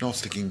 And I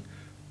was thinking,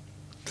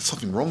 there's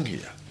something wrong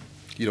here.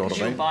 You know what I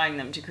mean? You were buying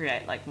them to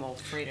create like more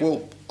freedom.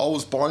 Well, I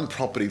was buying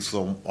properties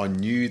so I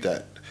knew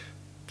that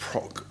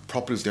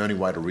property is the only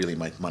way to really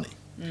make money.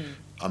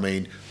 I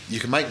mean, you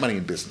can make money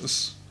in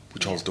business,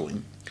 which I was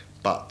doing,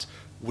 but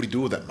what do you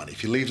do with that money?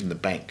 If you leave it in the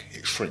bank,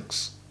 it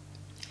shrinks.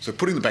 So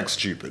putting the bank's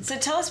stupid. So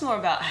tell us more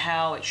about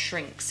how it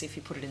shrinks if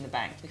you put it in the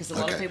bank, because a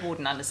lot of people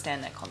wouldn't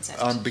understand that concept.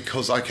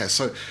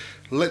 So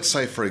let's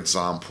say, for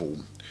example,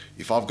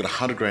 if I've got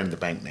 $100,000 in the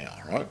bank now,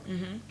 right?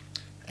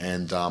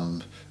 And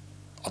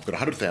I've got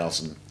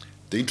 100,000.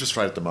 The interest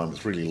rate at the moment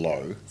is really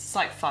low. It's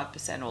like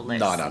 5% or less.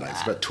 No,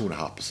 it's about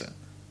 2.5%.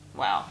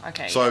 Wow.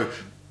 Okay. So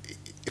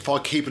if I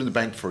keep it in the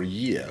bank for a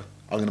year,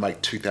 I'm going to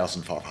make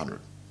 $2,500.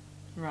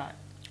 Right.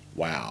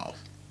 Wow.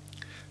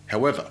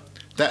 However,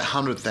 that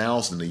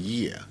 100,000 a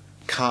year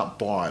can't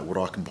buy what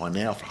I can buy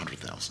now for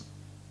 100,000.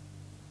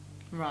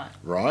 Right.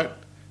 Right?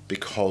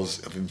 Because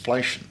of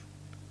inflation.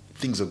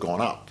 Things have gone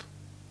up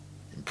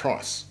in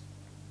price.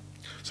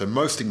 So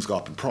most things go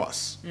up in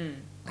price,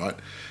 right?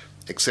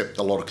 Except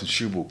a lot of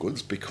consumable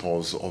goods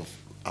because of,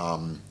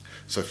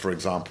 so for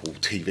example,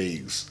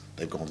 TVs,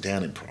 they've gone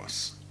down in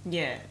price.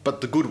 Yeah.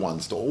 But the good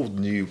ones, the all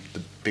new,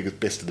 the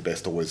biggest, best of the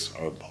best always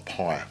are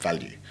higher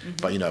value.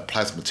 But, you know, a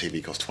plasma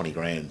TV cost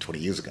 $20,000 20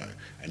 years ago,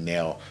 and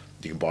now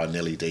you can buy an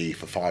LED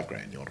for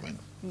 $5,000, you know what I mean?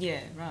 Yeah,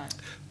 right.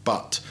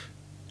 But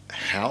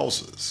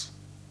houses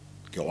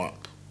go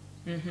up.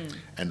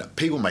 And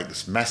people make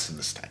this massive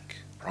mistake,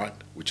 right?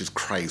 Which is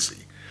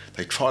crazy.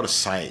 They try to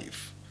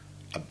save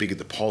a bigger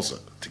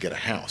deposit to get a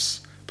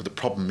house, but the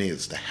problem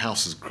is the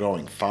house is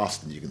growing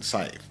faster than you can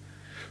save.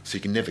 So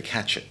you can never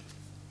catch it.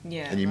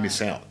 Yeah, and you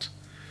miss out.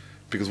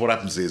 Because what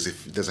happens is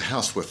if there's a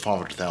house worth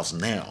 $500,000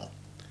 now,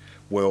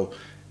 well,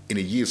 in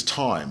a year's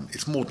time,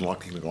 it's more than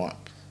likely to go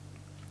up.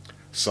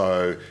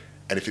 So,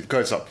 and if it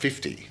goes up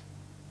 50,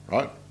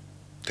 right,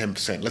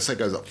 10%, let's say it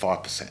goes up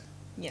 5%,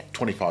 yeah,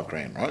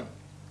 $25,000, right?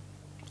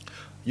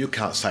 You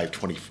can't save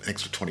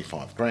extra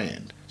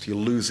 $25,000, so you're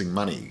losing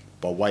money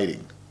by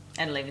waiting.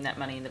 And leaving that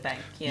money in the bank.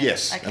 Yeah.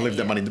 Yes, and leaving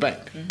that money in the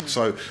bank.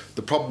 So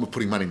the problem with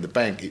putting money in the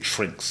bank, it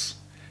shrinks.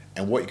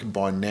 And what you can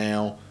buy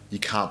now, you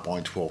can't buy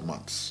in 12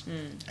 months.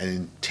 And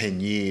in 10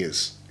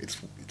 years,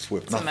 it's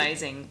worth nothing. It's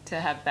amazing to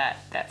have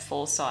that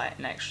foresight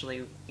and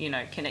actually, you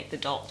know, connect the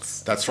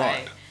dots. That's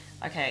right.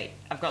 Okay,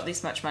 I've got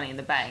this much money in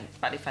the bank,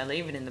 but if I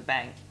leave it in the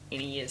bank in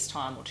a year's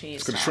time or 2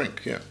 years' time... It's going to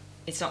shrink, yeah.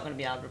 It's not going to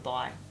be able to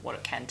buy what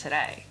it can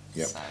today.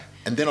 Yeah. So.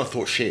 And then I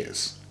thought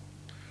shares.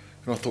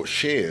 And I thought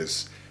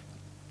shares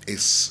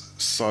is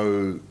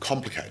so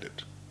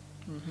complicated.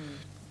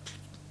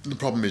 The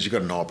problem is you've got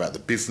to know about the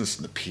business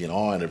and the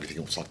P&I and everything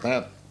else like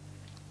that.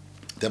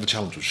 The other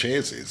challenge with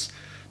shares is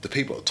the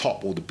people at the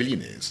top, all the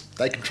billionaires,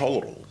 they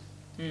control it all.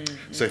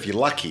 So if you're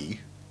lucky,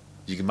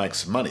 you can make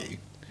some money.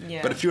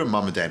 Yeah. But if you're a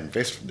mum and dad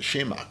investor in the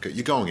share market,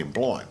 you're going in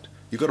blind.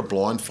 You've got a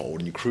blindfold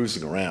and you're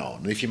cruising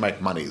around. And if you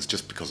make money, it's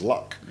just because of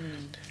luck.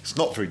 It's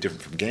not very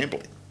different from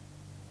gambling.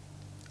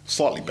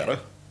 Slightly better,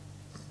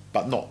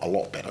 but not a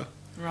lot better.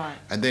 Right.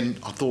 And then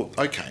I thought,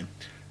 okay,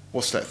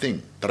 what's that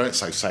thing? They don't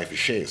say safe as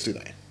shares, do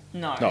they?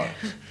 No.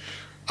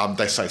 No.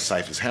 They say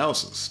safe as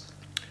houses.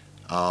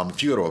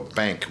 If you go to a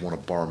bank and want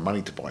to borrow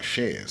money to buy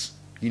shares,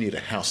 you need a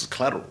house as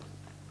collateral.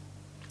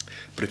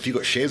 But if you've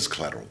got shares as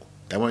collateral,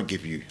 they won't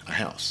give you a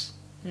house.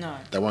 No.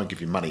 They won't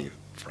give you money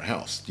for a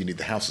house. You need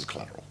the house as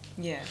collateral.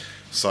 Yeah.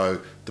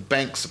 So the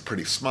banks are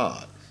pretty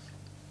smart.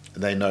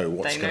 They know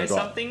what's going to go.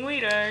 They know something we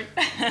don't.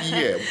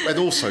 Yeah, and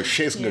also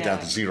shares can go down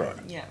to zero.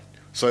 Yeah.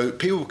 So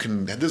people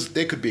can,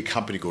 there could be a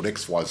company called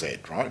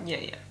XYZ, right? Yeah,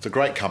 yeah. It's a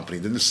great company.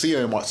 Then the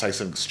CEO might say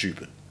something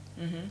stupid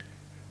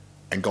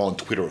and go on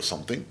Twitter or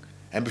something.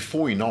 And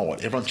before you know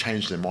it, everyone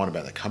changed their mind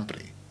about the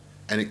company.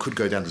 And it could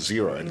go down to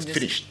zero and it's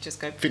finished. Just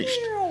go finished.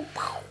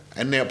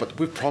 And now, but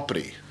with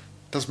property,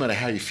 doesn't matter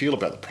how you feel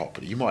about the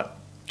property. You might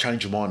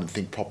change your mind and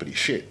think property is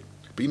shit.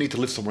 But you need to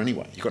live somewhere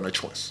anyway. You've got no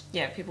choice.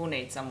 Yeah, people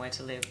need somewhere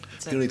to live.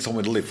 You need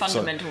somewhere to live.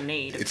 Fundamental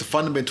need. It's a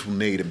fundamental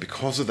need, and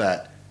because of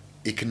that,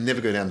 it can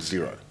never go down to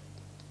zero.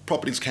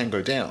 Properties can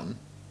go down,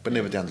 but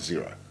never down to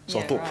zero. So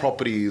I thought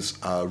property is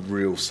a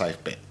real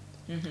safe bet.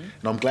 And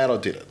I'm glad I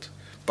did it.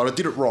 But I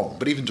did it wrong.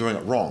 But even doing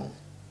it wrong,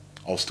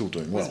 I was still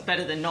doing well. It was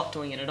better than not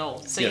doing it at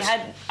all. So Yes.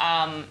 you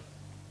had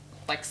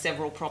like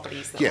several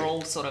properties that were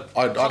all sort of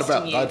I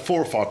had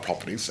 4 or 5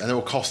 properties, and they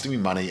were costing me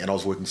money, and I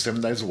was working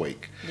 7 days a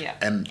week. Yeah.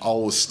 And I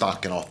was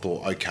stuck, and I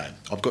thought, okay,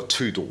 I've got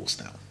 2 doors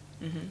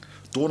now.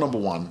 Door number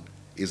 1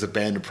 is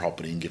abandon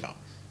property and give up.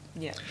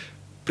 Yeah.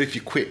 But if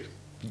you quit,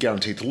 you're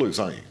guaranteed to lose,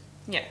 aren't you?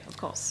 Yeah, of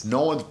course.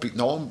 No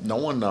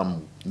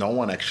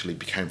one actually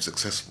became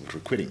successful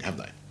through quitting, have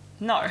they?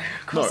 No,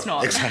 of course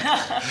not.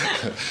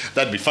 Exactly.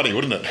 That'd be funny,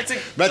 wouldn't it?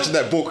 Imagine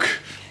that book.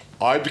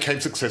 I became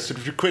successful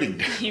through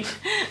quitting.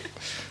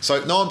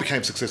 So no one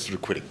became successful through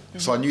quitting.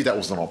 So I knew that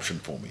was an option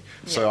for me.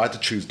 So I had to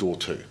choose door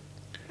 2.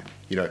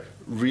 You know,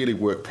 really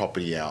work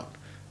property out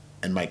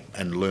and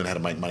learn how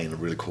to make money in a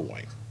really cool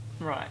way.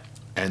 Right.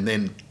 And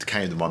then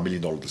came to my $1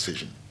 million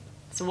decision.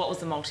 So what was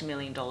the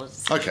multi-million dollar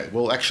decision? Okay,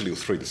 well actually it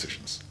was 3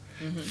 decisions.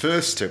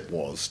 First step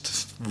was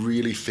to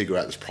really figure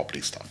out this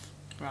property stuff.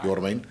 Right. You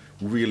know what I mean?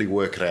 Really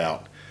work it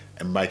out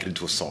and make it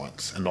into a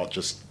science and not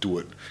just do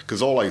it.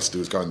 Because all I used to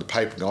do is go in the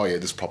paper and go, oh yeah,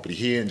 this property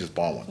here, and just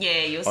buy one.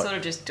 Yeah, you were sort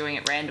of just doing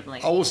it randomly.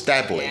 I was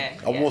dabbling. Yeah,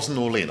 I wasn't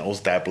all in. I was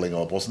dabbling.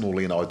 I wasn't all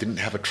in. I didn't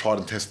have a tried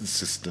and tested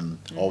system.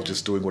 I was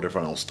just doing what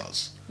everyone else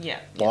does. Yeah.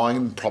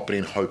 Buying property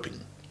and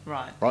hoping.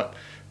 Right. Right?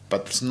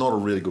 But it's not a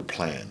really good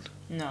plan.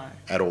 No.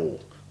 At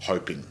all.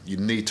 Hoping. You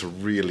need to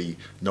really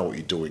know what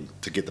you're doing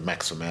to get the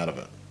maximum out of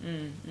it.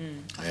 And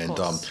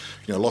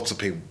you know, lots of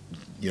people,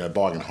 you know,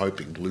 buying and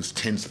hoping lose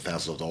tens of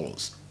thousands of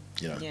dollars.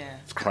 You know,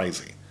 it's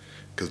crazy.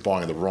 Because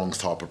buying the wrong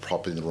type of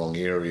property in the wrong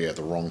area at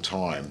the wrong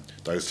time,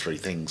 those 3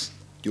 things,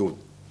 you're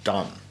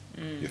done.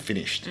 You're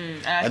finished.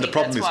 And the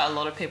problem is, why a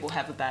lot of people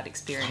have a bad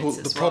experience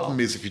the problem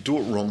is if you do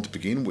it wrong to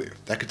begin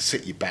with, that could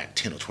set you back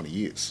 10 or 20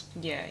 years.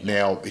 Yeah.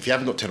 Now, if you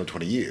haven't got 10 or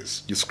 20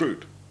 years, you're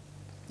screwed.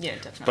 Yeah,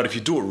 definitely. But if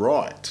you do it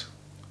right,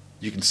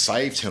 you can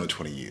save 10 or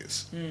 20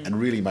 years and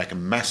really make a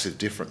massive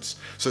difference.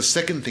 So the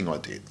second thing I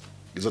did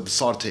is I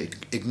decided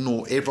to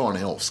ignore everyone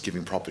else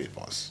giving property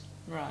advice.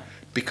 Right.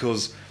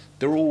 Because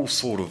they're all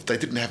they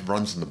didn't have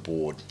runs on the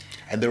board.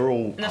 And they're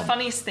all... And the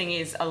funniest thing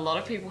is a lot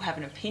of people have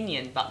an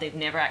opinion, but they've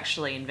never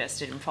actually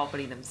invested in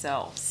property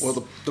themselves.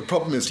 Well, the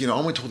problem is, you know,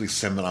 I went to all these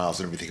seminars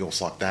and everything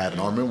else like that.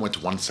 And I remember I went to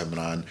one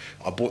seminar and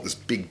I bought this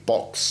big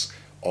box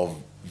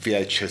of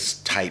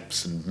VHS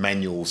tapes and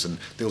manuals, and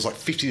there was like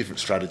 50 different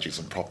strategies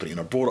on property,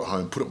 and I brought it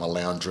home, put it in my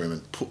lounge room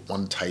and put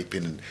one tape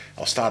in, and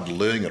I started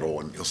learning it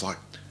all, and it was like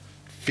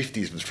 50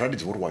 different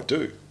strategies. What do I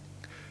do?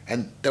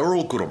 And they were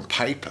all good on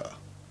paper,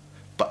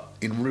 but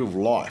in real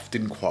life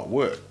didn't quite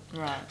work.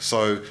 Right.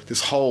 So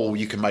this whole,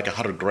 you can make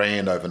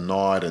 $100,000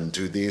 overnight and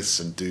do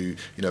this and do,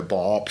 you know, buy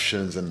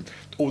options and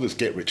all this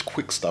get rich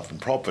quick stuff in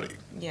property.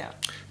 Yeah.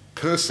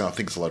 Personally, I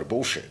think it's a load of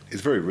bullshit.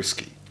 It's very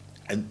risky.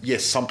 And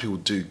yes, some people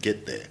do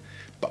get there,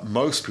 but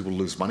most people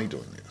lose money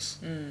doing this.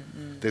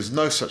 There's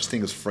no such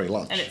thing as free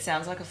lunch. And it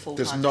sounds like a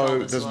full-time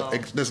job as well.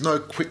 There's no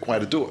quick way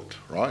to do it,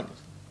 right?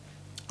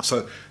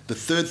 So the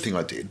third thing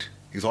I did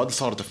is I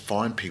decided to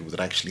find people that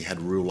actually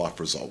had real life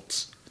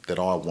results that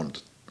I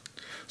wanted.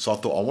 So I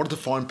thought I wanted to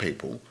find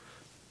people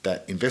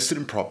that invested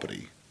in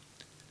property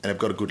and have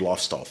got a good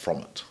lifestyle from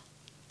it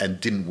and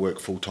didn't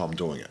work full-time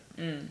doing it.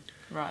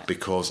 Right.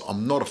 Because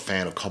I'm not a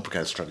fan of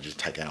complicated strategies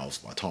that take hours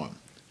of my time.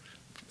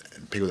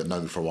 And people that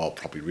know me for a while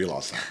probably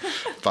realise that.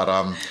 But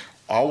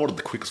I wanted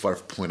the quickest way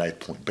from point A to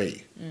point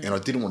B. And I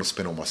didn't want to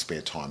spend all my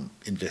spare time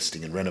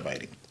investing and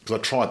renovating. Because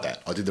I tried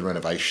that. I did the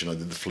renovation, I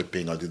did the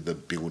flipping, I did the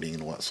building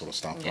and all that sort of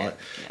stuff, right?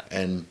 Yeah.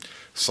 And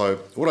so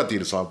what I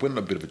did is I went on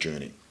a bit of a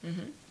journey.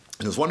 And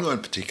there was one guy in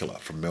particular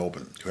from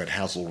Melbourne who had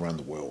houses all around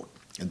the world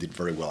and did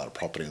very well out of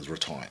property and was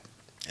retired.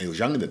 And he was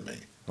younger than me.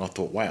 And I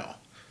thought, wow,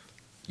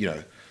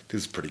 this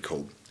is pretty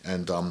cool.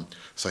 And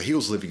so he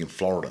was living in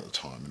Florida at the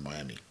time, in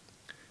Miami,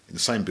 in the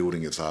same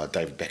building as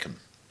David Beckham.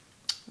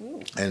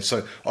 Ooh. And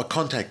so I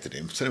contacted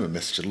him, sent him a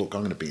message, said, look,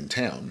 I'm going to be in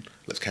town.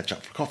 Let's catch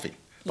up for coffee.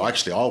 But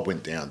actually, I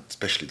went down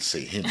especially to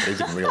see him, but he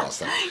didn't realise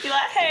that. You're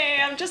like,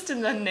 hey, I'm just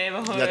in the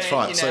neighbourhood. That's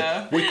right. You So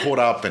know. we caught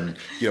up, and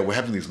we're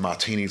having these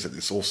martinis at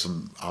this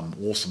awesome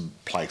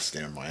place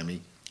there in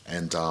Miami,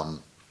 and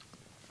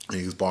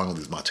he was buying all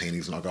these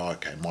martinis, and I go,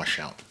 okay, my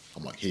shout.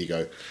 I'm like, here you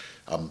go.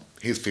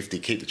 Here's 50.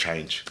 Keep the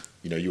change.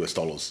 US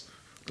dollars.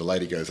 The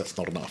lady goes, that's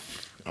not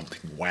enough. I'm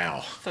thinking,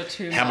 wow. For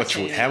two how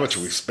martinis. much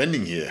are we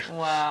spending here?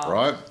 Wow.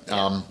 Right.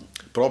 Yeah.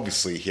 But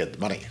obviously he had the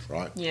money,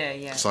 right?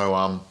 Yeah. So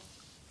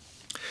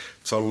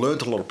I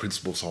learned a lot of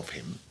principles of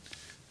him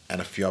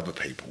and a few other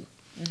people,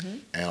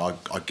 and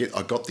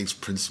I got these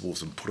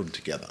principles and put them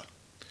together,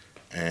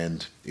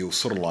 and it was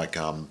sort of like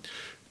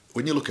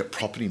when you look at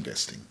property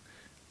investing,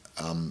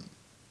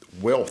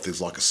 wealth is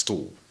like a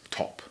stool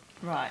top,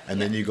 Right.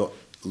 and then you got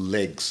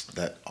legs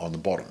that on the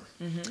bottom,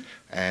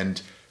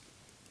 and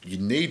you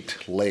need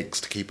legs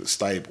to keep it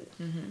stable,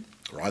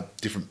 right?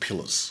 Different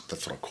pillars.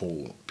 That's what I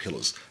call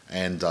pillars,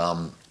 and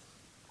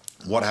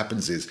what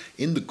happens is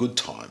in the good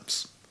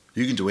times.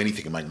 You can do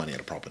anything and make money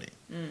out of property.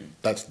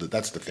 That's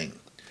the thing.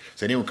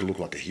 So anyone can look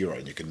like a hero,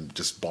 and you can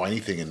just buy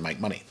anything and make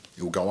money.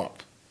 It will go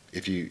up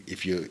if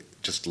you're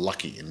just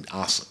lucky and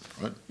arson,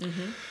 right?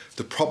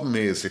 The problem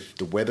is if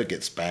the weather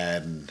gets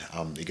bad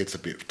and it gets a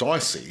bit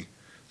dicey,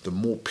 the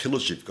more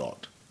pillars you've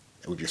got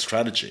with your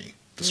strategy,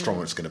 the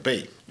stronger it's going to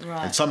be.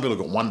 Right. And some people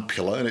have got one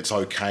pillar and it's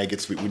okay, it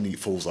gets a bit windy, it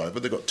falls over.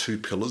 They've got two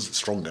pillars, it's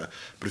stronger.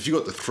 But if you've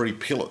got the three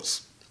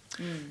pillars,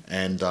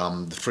 and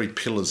the three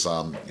pillars,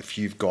 if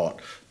you've got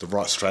the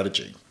right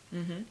strategy,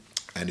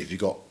 and if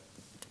you've got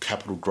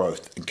capital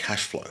growth and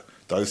cash flow,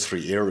 those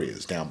three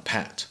areas down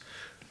pat,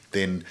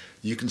 then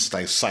you can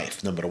stay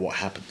safe no matter what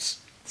happens.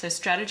 So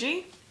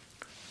strategy,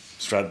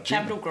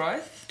 capital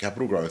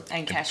growth,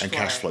 and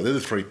cash flow. They're the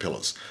three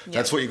pillars. Yep.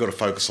 That's what you've got to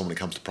focus on when it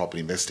comes to property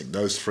investing.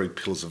 Those three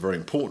pillars are very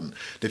important.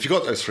 And if you've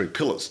got those three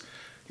pillars,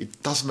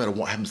 it doesn't matter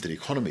what happens to the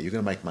economy, you're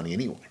going to make money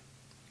anyway.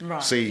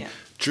 Right. See,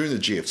 during the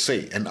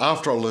GFC, and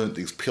after I learned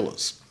these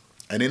pillars,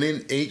 and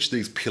in each of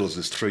these pillars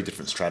there's three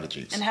different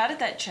strategies. And how did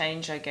that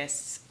change, I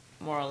guess,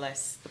 more or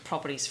less, the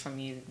properties from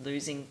you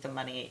losing the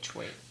money each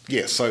week?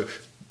 Yeah, so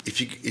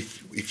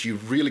if you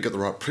really got the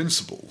right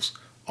principles,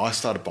 I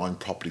started buying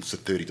properties for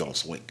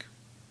 $30 a week.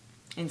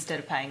 Instead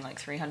of paying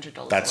like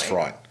 $300 That's a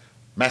week? right.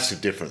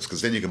 Massive difference,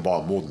 because then you can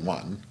buy more than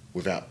one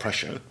without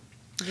pressure.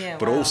 Yeah,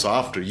 But wow. also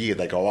after a year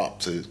they go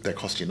up, so they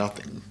cost you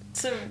nothing.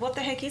 So what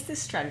the heck is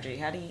this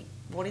strategy?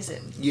 What is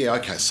it? Yeah,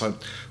 okay. So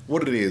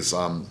what it is,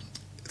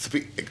 it's a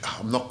bit.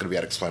 I'm not going to be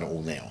able to explain it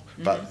all now,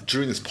 but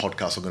during this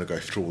podcast, I'm going to go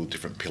through all the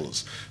different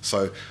pillars.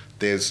 So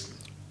there's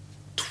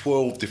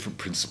 12 different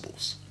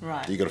principles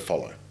Right. that you got to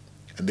follow,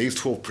 and these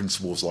 12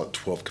 principles are like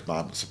 12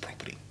 commandments of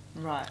property.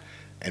 Right.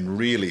 And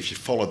really, if you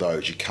follow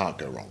those, you can't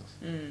go wrong.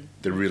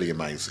 They're really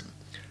amazing.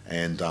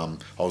 And I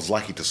was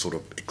lucky to sort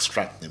of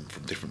extract them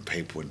from different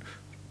people and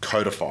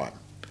codify them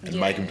and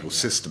make them to a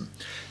system.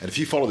 And if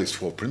you follow these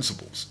 12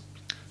 principles,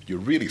 you're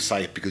really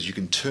safe because you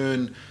can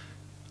turn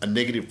a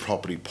negative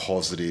property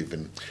positive.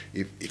 And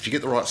if you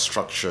get the right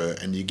structure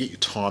and you get your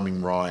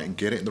timing right and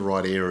get it in the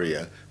right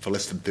area for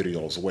less than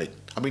 $30 a week.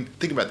 I mean,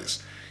 think about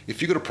this.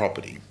 If you've got a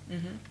property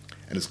and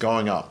it's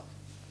going up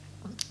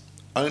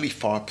only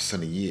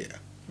 5% a year,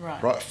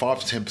 right?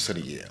 5 to 10%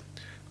 a year,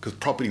 because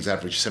properties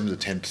average 7 to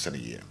 10% a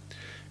year.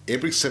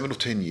 Every 7 or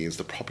 10 years,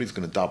 the property's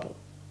going to double.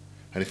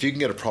 And if you can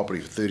get a property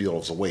for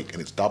 $30 a week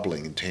and it's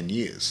doubling in 10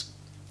 years,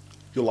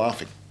 you're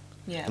laughing.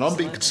 Yeah, and I'm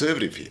being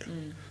conservative here.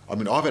 I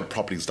mean, I've had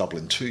properties double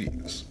in 2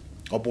 years.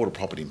 I bought a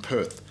property in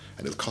Perth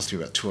and it cost me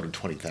about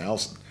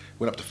 $220,000.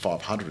 Went up to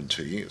 $500 in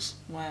 2 years.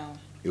 Wow.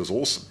 It was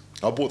awesome.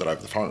 I bought that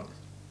over the phone.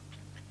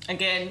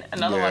 Again,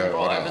 another one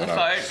brought over the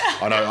phone.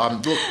 I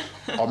know.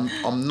 Look,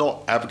 I'm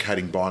not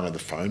advocating buying over the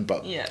phone,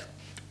 but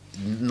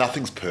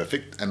nothing's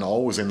perfect, and I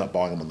always end up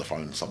buying them on the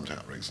phone for some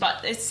reason.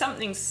 But it's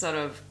something sort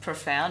of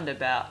profound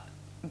about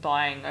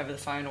buying over the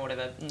phone or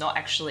whatever, not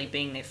actually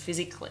being there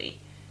physically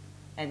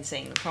and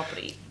seeing the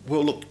property.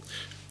 Well, look,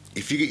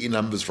 if you get your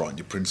numbers right and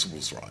your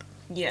principles right,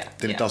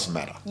 then it doesn't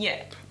matter.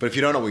 Yeah. But if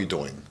you don't know what you're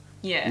doing,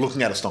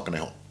 looking at it's not going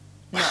to help.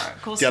 No,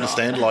 of course not. Do you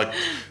understand? Like,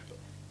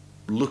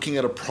 looking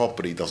at a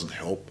property doesn't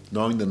help.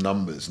 Knowing the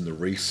numbers and the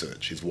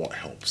research is what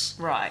helps.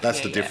 Right. That's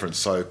the difference.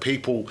 So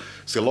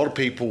a lot of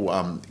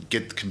people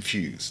get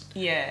confused.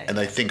 Yeah. And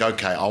they think,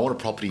 okay, I want a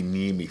property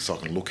near me so I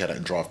can look at it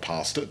and drive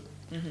past it.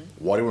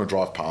 Why do you want to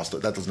drive past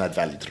it? That doesn't add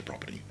value to the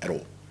property at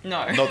all.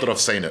 No. Not that I've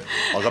seen it.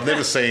 Like, I've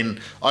never seen,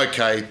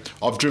 okay,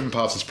 I've driven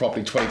past this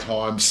property 20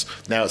 times,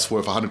 now it's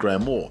worth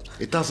 $100,000 more.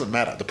 It doesn't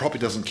matter. The property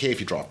doesn't care if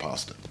you drive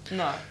past it.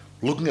 No.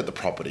 Looking at the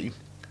property,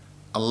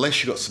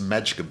 unless you've got some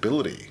magic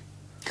ability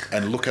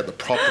and look at the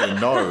property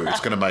and know it's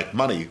going to make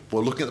money,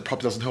 well, looking at the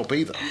property doesn't help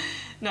either.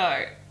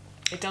 No.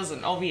 It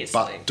doesn't, obviously.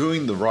 But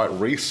doing the right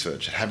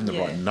research and having the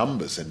right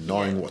numbers and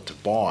knowing what to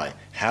buy,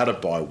 how to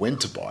buy, when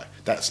to buy,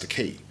 that's the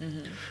key.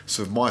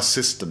 So with my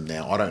system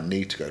now, I don't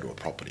need to go to a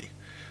property.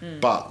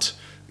 But,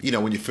 you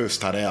know, when you first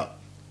start out,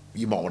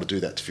 you might want to do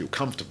that to feel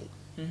comfortable,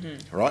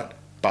 right?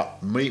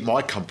 But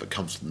my comfort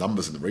comes from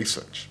numbers and the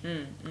research.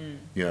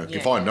 You know,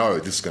 if I know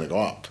this is going to go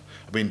up.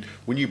 I mean,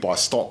 when you buy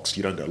stocks,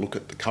 you don't go look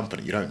at the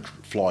company. You don't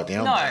fly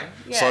down there.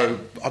 So,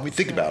 I mean,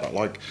 think about it.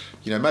 Like,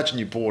 you know, imagine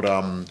you bought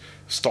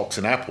stocks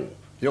in Apple.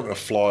 You're not going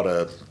to fly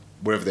to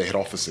wherever their head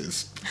office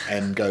is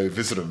and go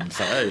visit them and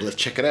say, hey, let's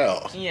check it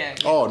out.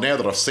 Oh, now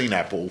that I've seen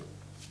Apple,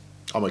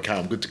 I'm okay,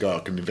 I'm good to go, I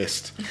can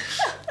invest.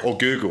 Or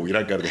Google, you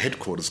don't go to the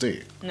headquarters, do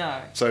you?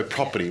 No. So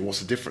property, what's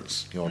the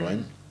difference? You know what I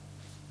mean?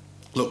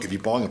 Look, if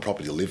you're buying a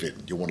property to live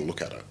in, you want to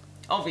look at it.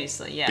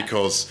 Obviously, yeah.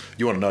 Because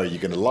you want to know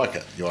you're going to like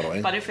it, you know what I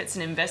mean? But if it's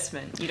an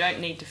investment, you don't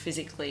need to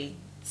physically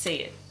see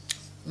it.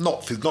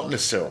 Not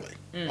necessarily.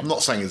 I'm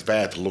not saying it's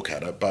bad to look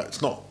at it, but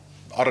it's not,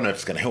 I don't know if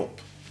it's going to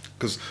help.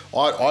 Because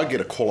I get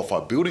a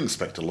qualified building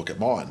inspector to look at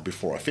mine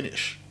before I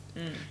finish.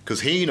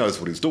 Because he knows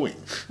what he's doing.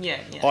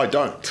 I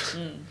don't.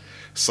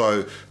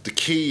 So the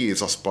key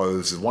is, I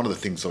suppose, is one of the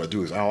things that I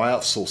do is I'll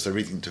outsource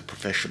everything to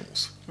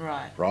professionals.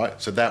 Right?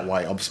 So that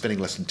way I'm spending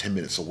less than 10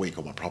 minutes a week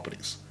on my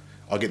properties.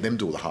 I get them to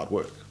do all the hard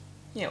work.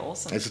 Yeah,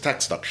 awesome. It's a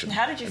tax deduction. And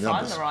how did you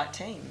find the right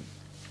team?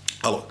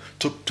 Oh,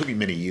 look, took me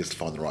many years to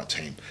find the right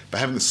team. But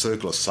having a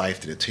circle of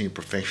safety and a team of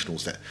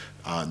professionals that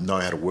know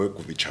how to work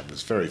with each other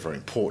is very, very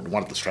important.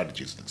 One of the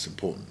strategies that's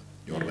important.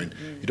 You know what I mean?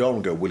 You don't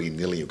want to go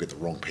willy-nilly or get the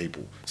wrong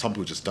people. Some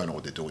people just don't know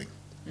what they're doing.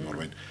 You know what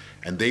I mean?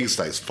 And these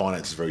days,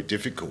 finance is very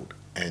difficult.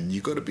 And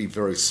you've got to be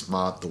very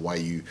smart the way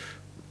you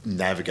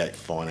navigate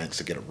finance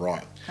to get it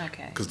right.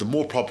 Okay. Because the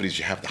more properties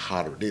you have, the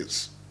harder it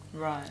is.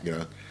 Right. You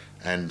know?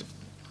 And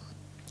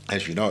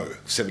as you know,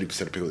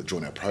 70% of people that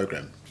join our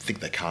program think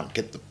they can't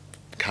get the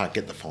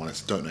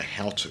finance, don't know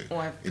how to,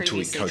 or have until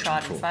we previously coach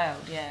tried them and through it.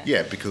 failed,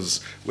 Yeah,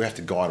 because we have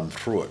to guide them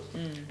through it.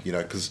 You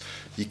know, because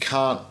you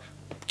can't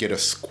get a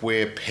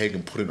square peg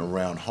and put it in a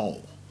round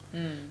hole.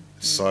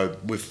 So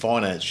with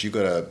finance, you've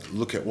got to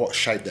look at what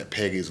shape that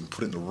peg is and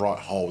put it in the right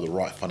hole, the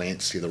right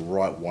financier, the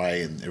right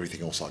way, and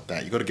everything else like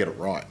that. You've got to get it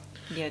right.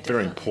 Yeah, very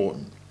definitely.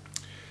 important.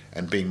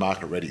 And being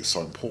market ready is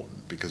so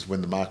important, because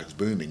when the market's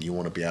booming, you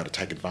want to be able to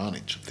take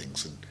advantage of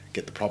things and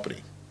get the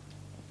property.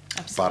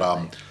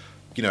 Absolutely. But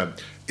you know,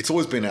 it's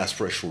always been an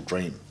aspirational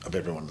dream of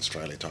everyone in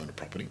Australia to own a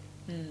property.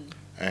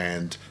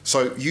 And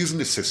so using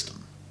this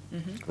system,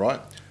 right,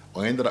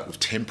 I ended up with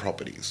 10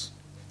 properties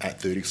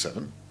at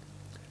 37.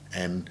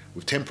 And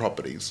with 10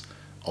 properties,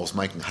 I was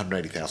making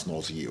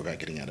 $180,000 a year without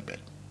getting out of bed.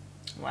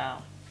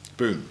 Wow.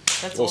 Boom.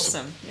 That's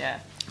awesome.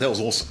 Yeah. That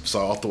was awesome.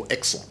 So I thought,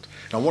 excellent.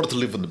 And I wanted to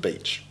live on the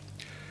beach.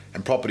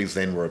 And properties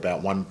then were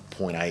about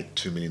 $1.8,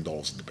 $2 million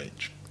on the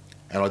beach.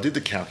 And I did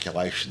the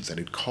calculations, and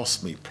it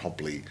cost me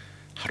probably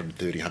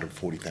 $130,000,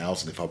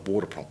 $140,000 if I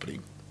bought a property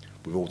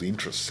with all the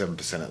interest,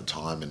 7% at the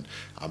time, and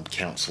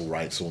council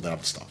rates, all that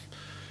other stuff.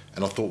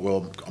 And I thought,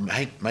 well, I'm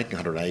making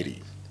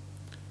 180.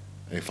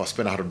 And if I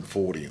spend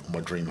 140 on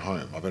my dream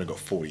home, I've only got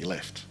 40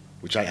 left,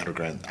 which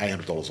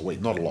 $800 a week,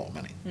 not a lot of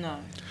money. No.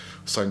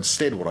 So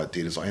instead what I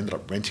did is I ended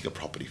up renting a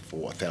property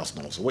for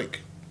 $1,000 a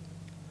week.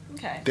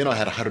 Okay. Then I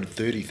had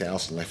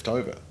 $130,000 left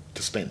over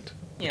to spend.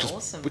 Yeah,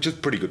 awesome. Which is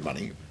pretty good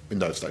money in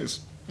those days.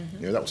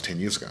 You know, that was 10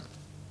 years ago.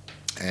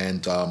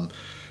 And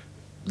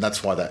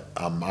that's why that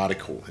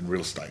article in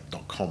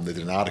realestate.com, they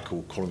did an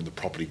article calling the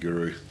property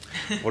guru.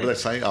 What do they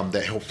say?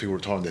 That helps people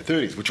retire in their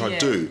 30s, which I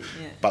do.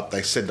 Yeah. But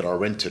they said that I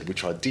rented,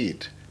 which I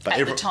did. But,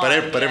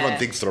 everyone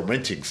thinks that I'm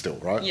renting still,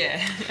 right?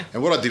 Yeah.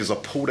 And what I did is I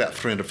pulled out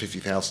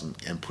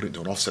 $350,000 and put it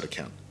into an offset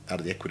account out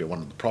of the equity of one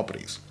of the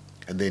properties,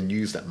 and then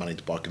used that money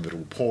to buy a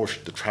convertible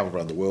Porsche, to travel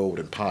around the world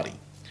and party.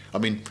 I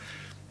mean,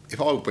 if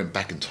I went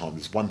back in time,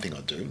 there's one thing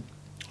I'd do.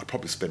 I'd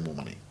probably spend more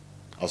money.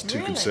 I was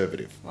too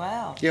conservative.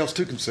 Wow. Yeah, I was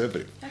too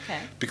conservative. Okay.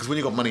 Because when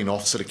you've got money in an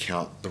offset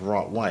account the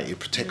right way, it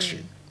protects you.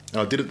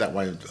 And I did it that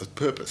way on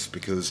purpose,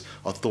 because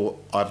I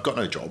thought, I've got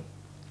no job.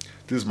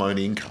 This is my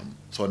only income,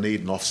 so I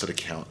need an offset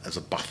account as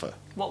a buffer.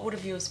 What would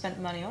have you spent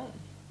money on?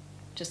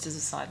 Just as a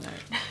side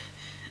note.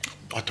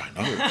 I don't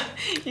know.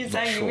 You're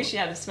saying you wish you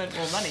had spent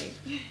more money.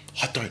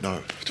 I don't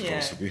know, to be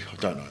honest with you. I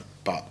don't know.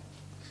 But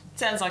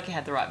sounds like you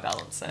had the right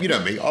balance then. You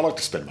know me, I like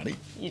to spend money.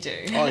 You do.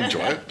 I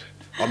enjoy it.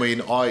 I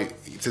mean,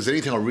 if there's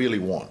anything I really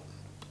want,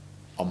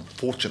 I'm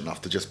fortunate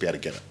enough to just be able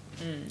to get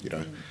it, you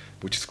know,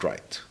 which is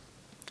great.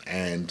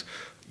 And,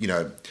 you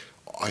know,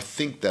 I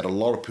think that a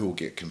lot of people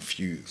get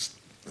confused,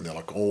 and they're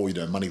like, oh, you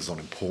know, money's not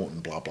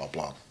important, blah, blah,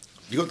 blah.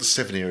 You've got the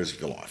 7 areas of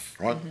your life,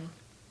 right?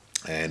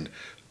 And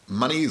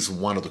money is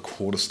one of the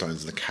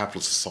cornerstones in the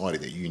capitalist society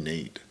that you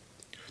need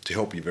to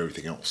help you with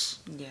everything else,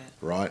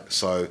 right?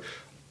 So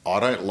I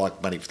don't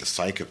like money for the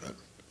sake of it.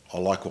 I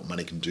like what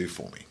money can do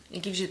for me.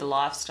 It gives you the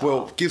lifestyle.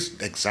 Well, it gives,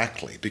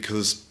 exactly,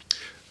 because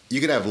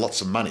you can have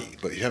lots of money,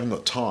 but if you haven't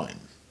got time,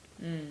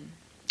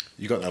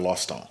 you've got no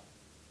lifestyle.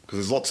 Because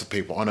there's lots of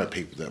people, I know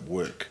people that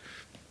work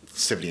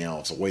 70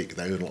 hours a week,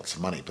 they earn lots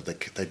of money, but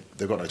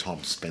they've got no time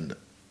to spend it.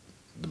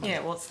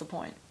 Yeah, what's the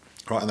point?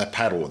 right? And they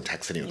paddle and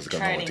tax anyway because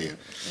they've got no idea.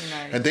 You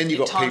know, And then you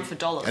got time people, for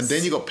dollars. and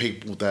then you got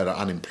people that are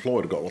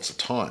unemployed, have got lots of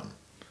time,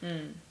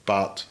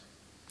 but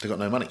they've got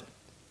no money.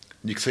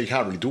 So you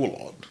can't really do a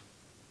lot.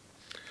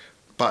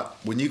 But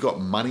when you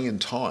got money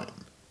and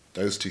time,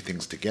 those two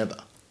things together,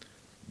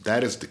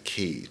 that is the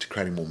key to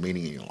creating more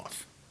meaning in your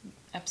life.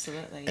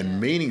 Absolutely. And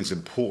meaning is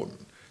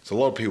important. So a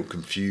lot of people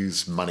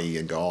confuse money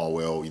and go, oh,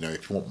 well, you know,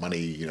 if you want money,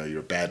 you know, you're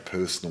a bad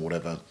person or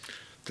whatever.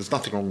 There's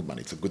nothing wrong with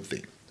money. It's a good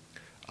thing.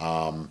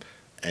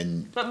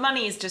 But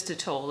money is just a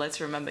tool. Let's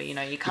remember, you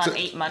know, you can't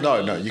eat money.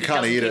 No, you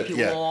can't eat it.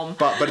 Yeah. Warm.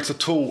 But it's a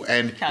tool,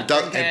 and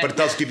but it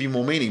does give you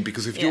more meaning,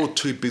 because if you're Yeah.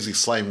 too busy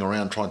slaving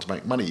around trying to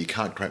make money, you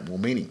can't create more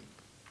meaning.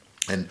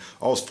 And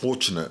I was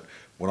fortunate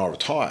when I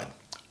retired,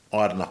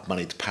 I had enough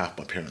money to pay off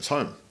my parents'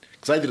 home,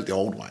 because they did it the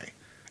old way,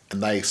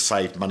 and they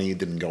saved money,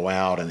 didn't go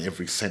out, and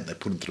every cent they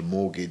put into the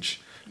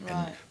mortgage,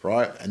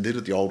 and did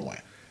it the old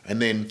way.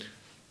 And then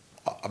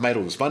I made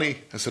all this money.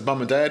 I said,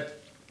 Mum and Dad.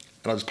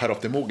 And I just paid off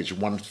their mortgage in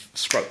one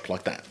stroke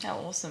like that. How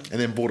awesome. And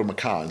then bought them a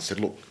car and said,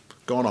 look,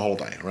 go on a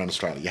holiday around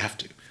Australia. You have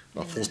to.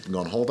 And I forced them to go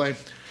on holiday.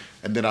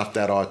 And then after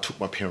that, I took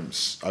my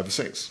parents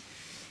overseas.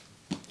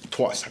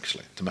 Twice,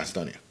 actually, to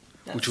Macedonia.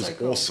 Which was so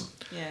cool. awesome.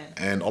 Yeah.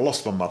 And I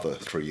lost my mother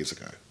 3 years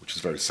ago, which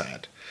was very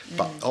sad.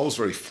 But I was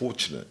very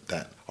fortunate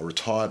that I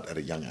retired at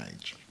a young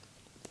age,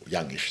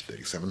 youngish,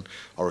 37.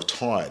 I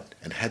retired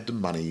and had the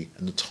money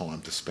and the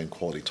time to spend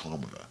quality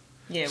time with her.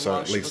 Yeah, so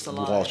while at she least was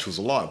alive. while she was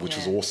alive, which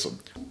was Yeah. awesome.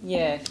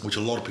 Yeah. Which a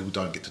lot of people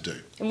don't get to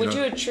do. And would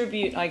you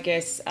attribute, I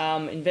guess,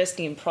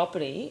 investing in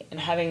property and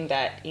having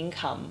that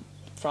income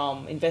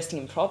from investing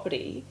in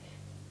property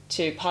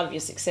to part of your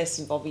success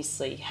of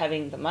obviously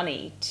having the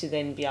money to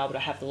then be able to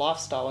have the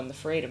lifestyle and the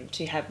freedom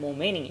to have more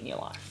meaning in your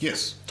life?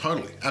 Yes,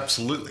 totally,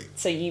 absolutely.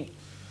 So you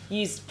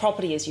use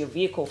property as your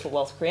vehicle for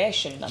wealth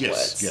creation, in other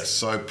words? Yes.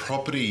 So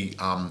property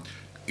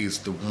is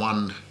the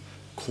one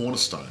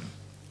cornerstone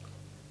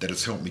that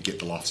has helped me get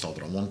the lifestyle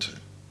that I want to,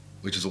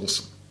 which is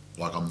awesome.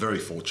 Like, I'm very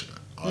fortunate.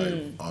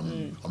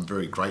 I'm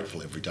very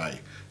grateful every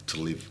day to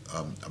live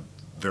a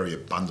very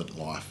abundant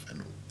life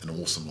and an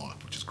awesome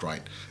life, which is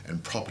great.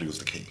 And property was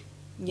the key.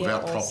 Yeah,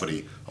 Without awesome.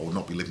 property, I would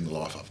not be living the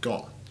life I've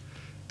got.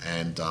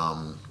 And,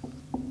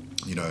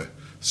 you know,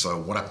 so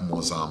what happened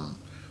was,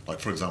 like,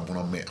 for example,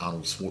 when I met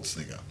Arnold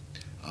Schwarzenegger,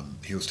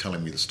 he was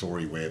telling me the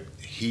story where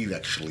he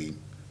actually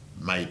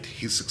made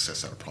his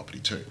success out of property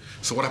too.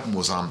 So what happened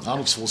was,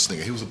 Arnold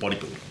Schwarzenegger, he was a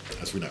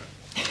bodybuilder, as we know.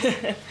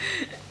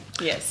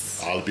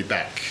 Yes. I'll be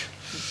back.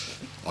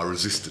 I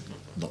resisted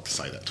not to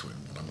say that to him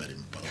when I met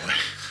him, by the way.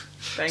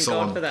 Thank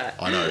God for that.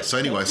 I know. So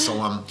anyway,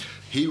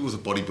 he was a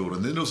bodybuilder,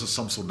 and then there was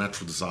some sort of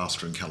natural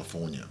disaster in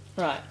California.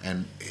 Right.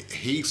 And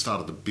he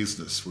started a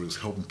business where he was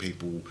helping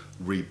people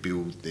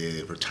rebuild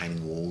their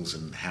retaining walls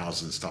and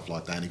houses and stuff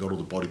like that. And he got all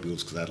the bodybuilders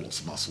because they had lots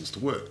of muscles to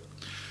work.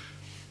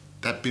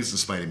 That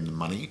business made him the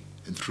money,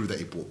 and through that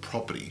he bought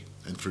property.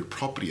 And through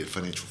property he had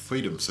financial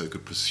freedom so he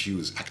could pursue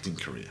his acting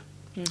career.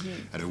 Mm-hmm.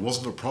 And if it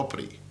wasn't for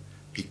property,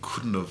 he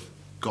couldn't have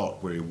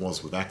got where he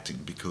was with acting,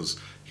 because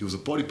he was a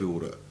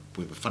bodybuilder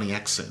with a funny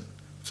accent.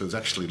 So there's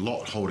actually a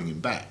lot holding him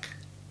back.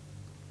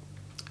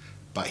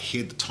 But he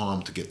had the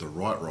time to get the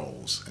right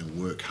roles and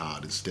work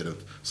hard instead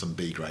of some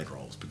B-grade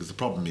roles. Because the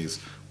problem is,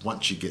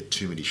 once you get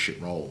too many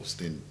shit roles,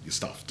 then you're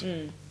stuffed.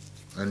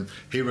 And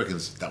he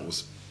reckons that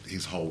was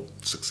his whole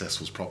success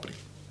was property.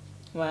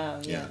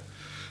 Wow, yeah.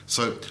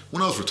 So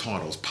when I was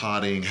retired, I was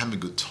partying, having a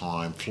good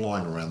time,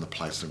 flying around the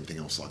place and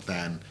everything else like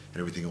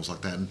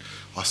that. And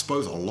I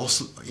suppose I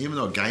lost, even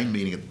though I gained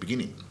meaning at the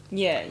beginning,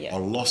 I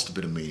lost a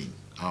bit of meaning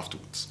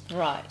afterwards.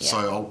 Right, yeah.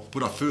 So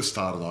when I first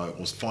started, I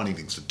was finding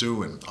things to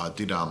do, and I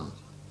did,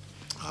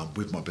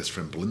 with my best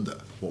friend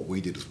Belinda, what we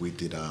did is we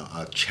did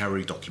a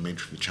charity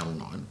documentary for Channel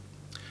 9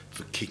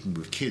 for Kicking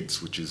with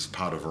Kids, which is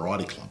part of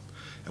Variety Club.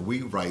 And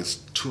we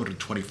raised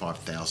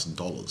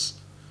 $225,000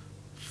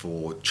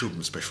 for children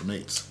with special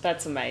needs.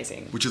 That's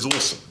amazing. Which is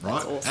awesome, right?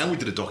 That's awesome. And we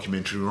did a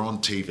documentary, we were on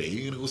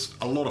TV, and it was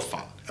a lot of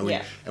fun. And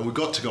we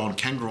got to go on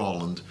Kangaroo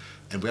Island,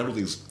 and we had all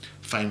these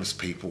famous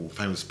people,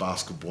 famous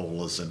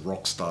basketballers and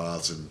rock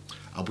stars, and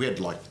we had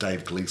like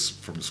Dave Gleason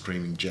from the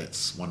Screaming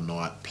Jets one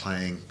night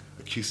playing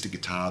acoustic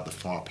guitar at the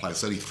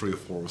fireplace, only 3 or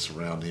 4 of us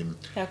around him.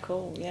 How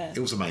cool, yeah. It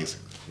was amazing,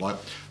 like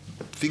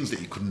things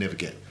that you could never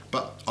get.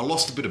 But I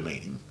lost a bit of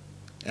meaning,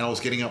 and I was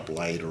getting up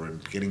later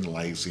and getting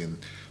lazy, and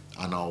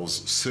I was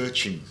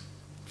searching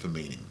for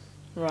meaning,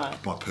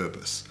 my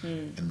purpose.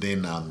 And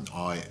then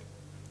I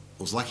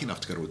was lucky enough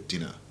to go to a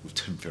dinner with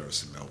Tim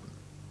Ferriss in Melbourne.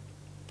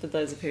 For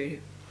those of you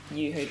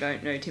who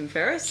don't know Tim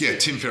Ferriss. Yeah,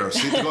 Tim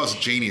Ferriss. The guy's a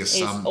genius.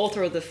 He's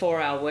author of the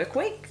 4-Hour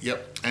Workweek.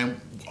 Yep.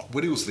 And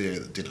when he was there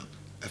at dinner,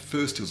 at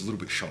first he was a little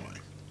bit shy.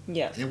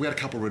 Yeah. And we had a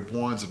couple of red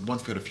wines, and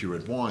once we had a few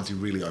red wines, he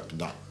really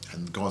opened up.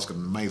 And the guy's got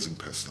an amazing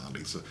personality.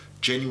 He's a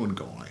genuine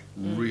guy,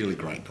 really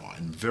great guy,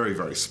 and very,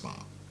 very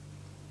smart.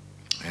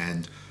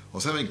 And I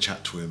was having a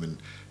chat to him,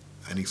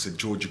 and he said,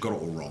 George, you got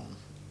it all wrong.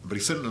 But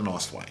he said it in a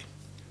nice way.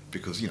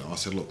 because, I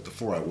said, look, the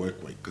 4-hour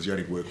work week, because you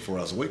only work 4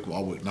 hours a week. Well,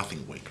 I work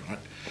nothing a week, right?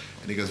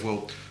 And he goes,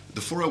 well,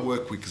 the 4-hour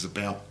work week is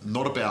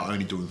not about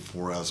only doing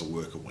 4 hours of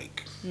work a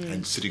week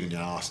and sitting on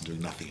your ass and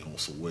doing nothing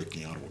else or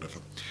working out or whatever.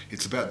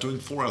 It's about doing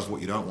 4 hours of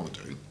what you don't want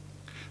to do,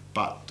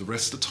 but the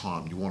rest of the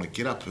time you want to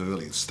get up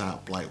early and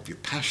start late with your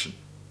passion.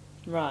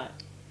 Right.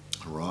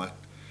 All right.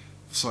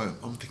 So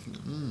I'm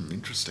thinking,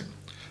 interesting.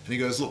 And he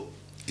goes, look,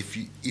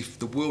 if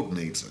the world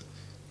needs it,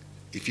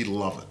 if you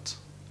love it,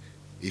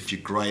 if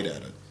you're great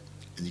at it,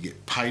 and you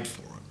get paid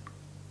for it,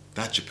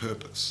 that's your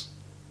purpose.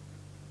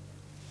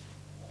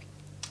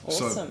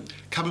 Awesome. So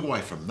coming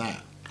away from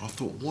that, I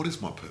thought, what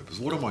is my purpose?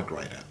 What am I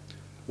great at?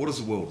 What does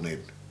the world need?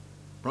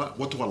 Right?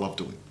 What do I love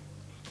doing?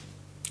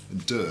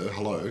 And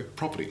hello,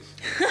 property.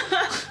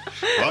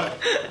 Right?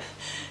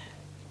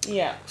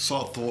 Yeah.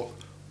 So I thought,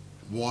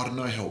 why don't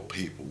I help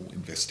people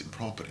invest in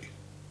property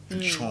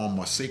and show them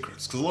my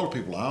secrets? Because a lot of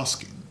people are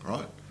asking,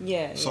 right?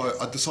 Yeah. So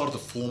I decided to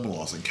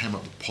formalise and came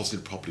up with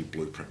Positive Property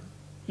Blueprint.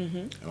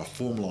 And I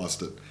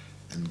formalised it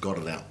and got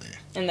it out there.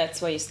 And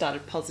that's where you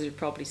started Positive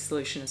Property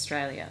Solution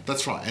Australia.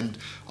 That's right. And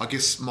I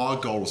guess my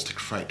goal is to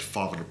create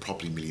 500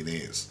 property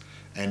millionaires.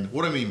 And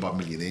what I mean by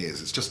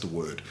millionaires is just a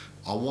word.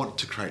 I want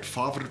to create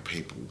 500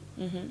 people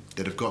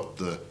that have got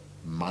the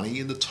money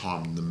and the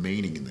time and the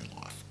meaning in their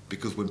life.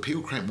 Because when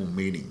people create more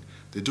meaning,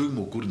 they're doing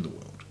more good in the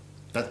world.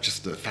 That's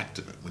just the fact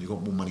of it. When you've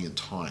got more money and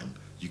time,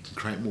 you can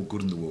create more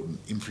good in the world and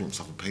influence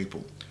other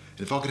people.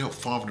 And if I could help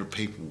 500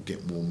 people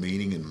get more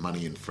meaning and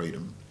money and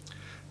freedom,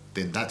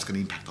 then that's going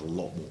to impact a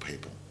lot more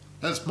people.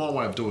 That's my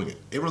way of doing it.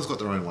 Everyone's got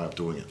their own way of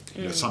doing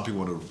it. Some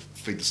people want to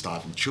feed the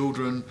starving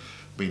children.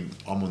 I mean,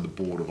 I'm on the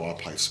board of I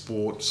Play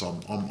Sport, so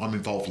I'm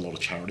involved in a lot of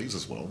charities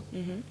as well.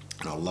 And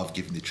I love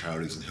giving to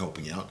charities and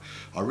helping out.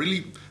 I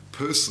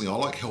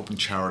like helping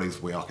charities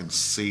where I can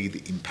see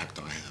the impact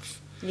I have.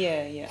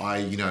 Yeah.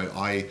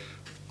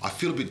 I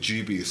feel a bit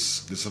dubious.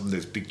 There's some of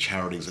those big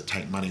charities that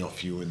take money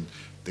off you and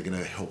they're going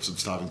to help some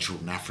starving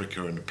children in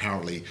Africa, and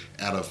apparently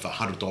out of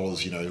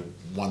 $100,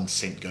 1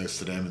 cent goes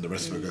to them and the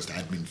rest of it goes to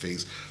admin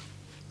fees.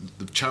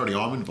 The charity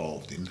I'm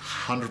involved in,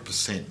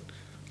 100%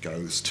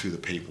 goes to the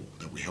people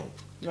that we help.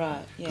 Right,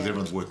 yeah. Because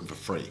everyone's working for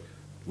free.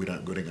 We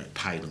don't get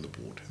paid on the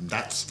board. And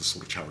that's the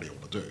sort of charity I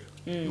want to do.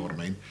 You know what I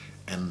mean?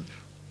 And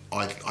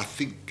I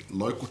think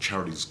local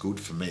charity is good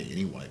for me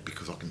anyway,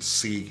 because I can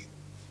see...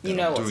 You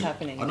know what's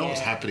happening. I know what's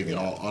happening, and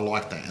I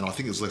like that, and I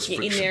think there's less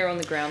friction. You're in there on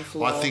the ground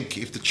floor. I think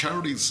if the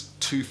charity's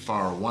too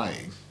far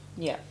away,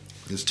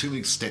 there's too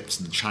many steps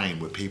in the chain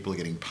where people are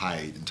getting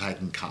paid and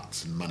taking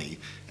cuts and money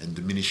and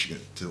diminishing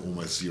it to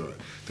almost zero.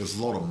 There's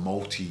a lot of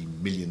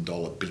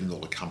multi-million-dollar,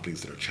 billion-dollar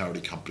companies that are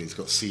charity companies,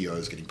 got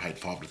CEOs getting paid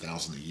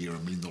 $500,000 a year,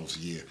 $1 million a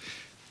year.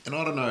 And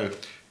I don't know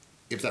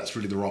if that's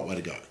really the right way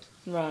to go.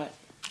 Right.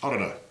 I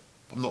don't know.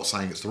 I'm not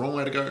saying it's the wrong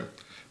way to go,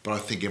 but I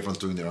think everyone's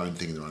doing their own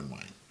thing in their own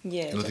way.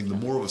 Yeah, and I think the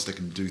more of us that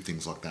can do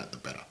things like that, the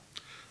better.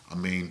 I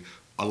mean,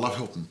 I love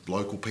helping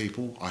local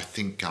people. I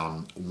think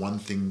one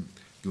thing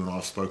you and I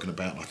have spoken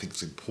about, and I think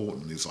it's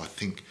important, is I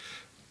think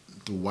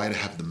the way to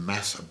have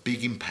a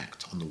big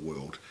impact on the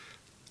world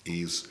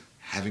is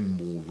having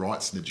more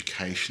rights and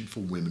education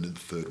for women in the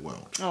third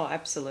world. Oh,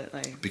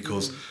 absolutely.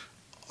 Because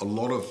a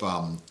lot of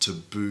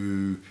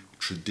taboo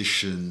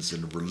traditions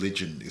and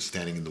religion is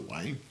standing in the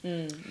way.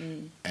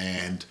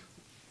 And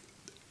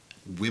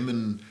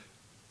women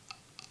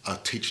are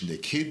teaching their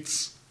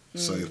kids.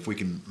 So if we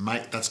can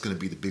that's going to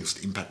be the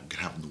biggest impact we can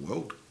have in the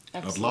world.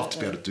 And I'd love to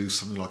be able to do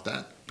something like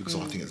that, because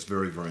I think it's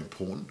very, very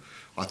important.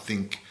 I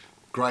think,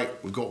 great,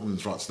 we've got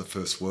women's rights in the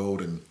first world,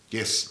 and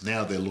yes,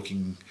 now they're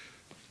looking...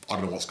 I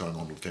don't know what's going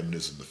on with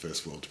feminism in the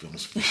first world, to be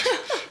honest with you.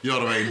 You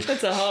know what I mean?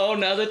 That's a whole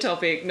nother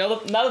topic, another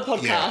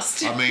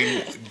podcast. Yeah. I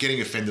mean,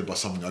 getting offended by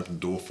something opened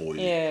the door for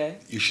you. Yeah.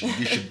 You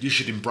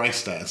should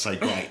embrace that and say,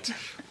 great.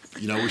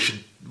 We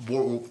should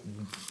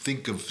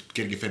think of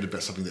getting offended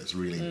about something that's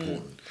really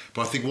important.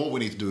 But I think what we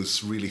need to do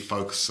is really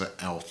focus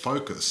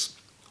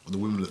on the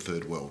women of the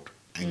third world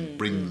and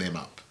bring them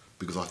up,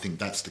 because I think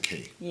that's the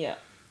key. Yeah.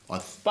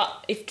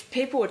 But if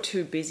people are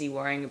too busy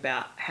worrying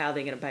about how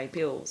they're going to pay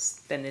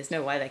bills, then there's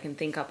no way they can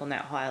think up on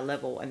that higher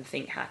level and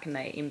think how can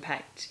they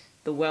impact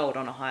the world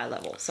on a higher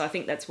level. So I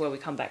think that's where we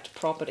come back to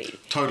property.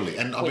 Totally.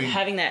 And I mean,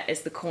 having that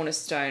as the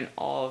cornerstone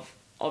of,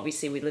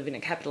 obviously we live in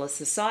a capitalist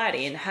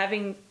society, and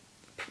having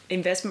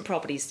investment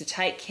properties to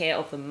take care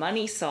of the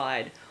money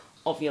side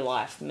of your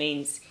life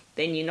means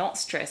then you're not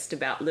stressed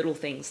about little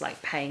things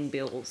like paying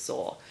bills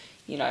or,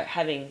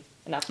 having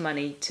enough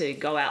money to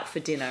go out for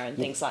dinner and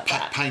things like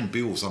that. Paying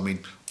bills. I mean,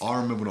 I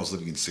remember when I was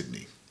living in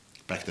Sydney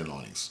back in the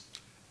 90s,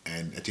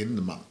 and at the end of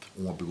the month,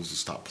 all my bills would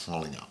start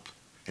piling up.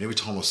 And every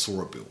time I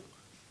saw a bill,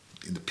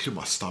 in the pit of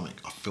my stomach,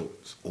 I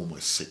felt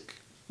almost sick.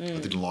 I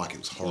didn't like it. It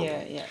was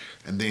horrible. Yeah.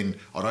 And then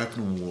I'd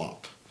open them all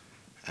up,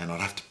 and I'd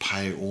have to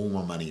pay all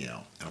my money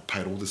out. And I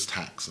paid all this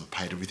tax, and I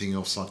paid everything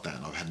else like that.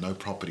 And I had no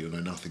property or no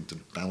nothing to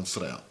balance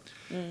it out.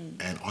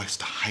 And I used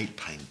to hate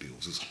paying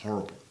bills. It was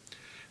horrible.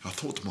 And I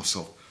thought to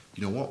myself,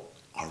 you know what?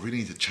 I really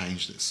need to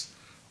change this.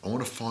 I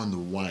want to find a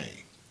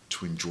way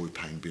to enjoy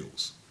paying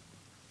bills.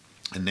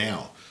 And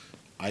now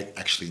I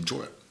actually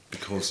enjoy it.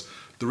 because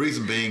the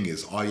reason being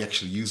is I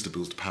actually use the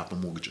bills to pay off my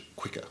mortgage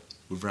quicker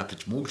with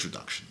rapid mortgage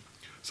reduction.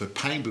 So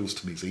paying bills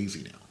to me is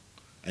easy now.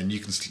 And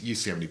you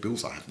see how many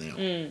bills I have now.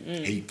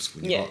 Heaps.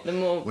 When the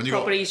more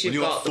properties you've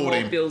got, the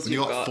more bills you've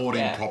got. When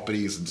you've got 14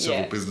 properties and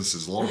several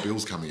businesses, a lot of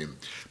bills coming in.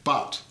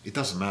 But it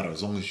doesn't matter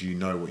as long as you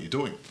know what you're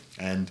doing.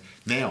 And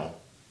now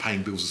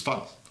paying bills is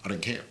fun. I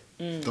don't care.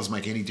 It doesn't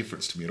make any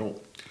difference to me at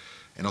all.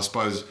 And I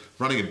suppose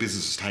running a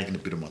business has taken a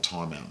bit of my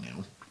time out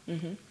now.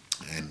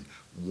 And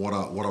what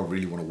I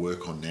really want to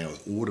work on now is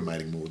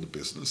automating more of the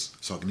business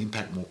so I can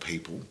impact more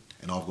people.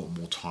 And I've got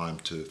more time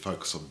to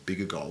focus on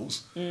bigger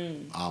goals.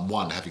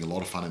 One, having a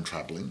lot of fun and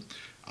travelling,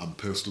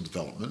 personal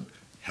development,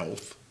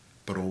 health,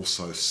 but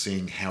also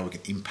seeing how we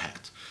can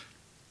impact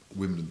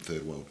women in the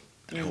third world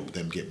and help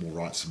them get more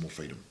rights and more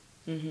freedom.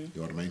 You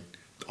know what I mean?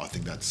 I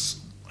think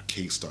that's a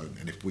keystone.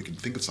 And if we can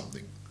think of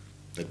something,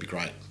 that'd be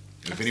great.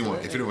 And if anyone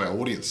of our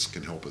audience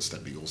can help us,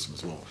 that'd be awesome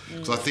as well.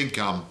 Because I think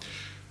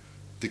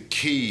the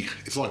key,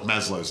 it's like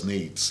Maslow's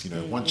needs.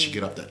 Once you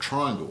get up that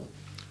triangle,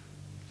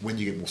 when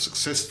you get more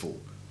successful,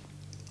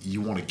 you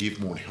want to give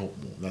more and help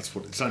more.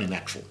 It's only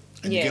natural.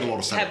 And you get a lot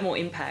of have more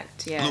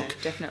impact. Yeah, look,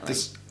 definitely.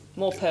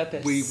 More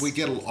purpose.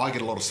 I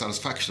get a lot of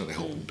satisfaction out of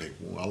helping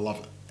people. I love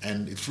it.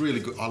 And it's really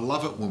good. I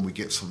love it when we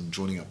get someone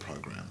joining our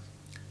program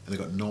and they've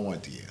got no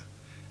idea.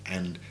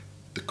 And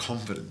the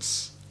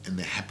confidence and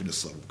their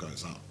happiness level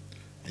goes up.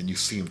 And you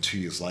see them 2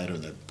 years later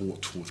and they've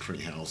bought 2 or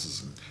 3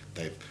 houses and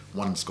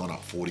one's gone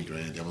up 40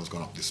 grand, the other one's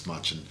gone up this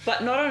much.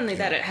 But not only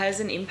that, it has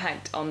an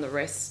impact on the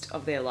rest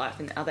of their life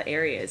in other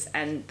areas,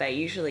 and they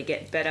usually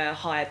get better,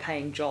 higher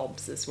paying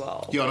jobs as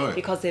well. Yeah, I know.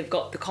 Because they've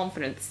got the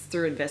confidence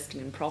through investing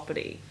in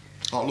property.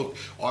 Oh, look,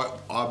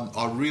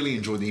 I really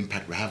enjoy the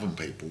impact we have on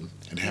people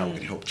and how we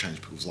can help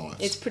change people's lives.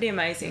 It's pretty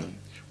amazing. Yeah.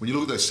 When you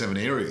look at those 7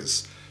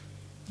 areas,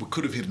 we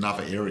could have hit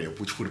another area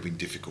which would have been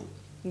difficult.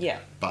 Yeah.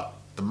 But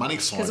the money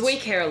side... Because we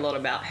care a lot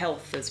about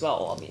health as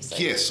well,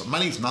 obviously. Yes,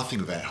 money's nothing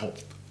without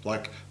health.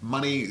 Like,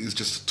 money is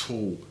just a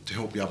tool to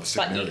help you other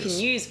 7 areas. But you can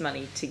use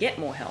money to get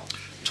more health.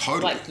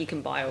 Totally. Like, you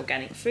can buy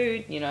organic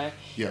food, Yeah,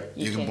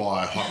 you can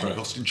buy a hyperbaric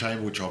oxygen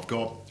chamber, which I've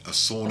got, a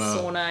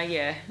sauna.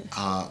 Yeah.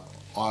 I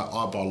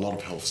buy a lot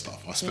of health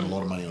stuff. I spend a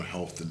lot of money on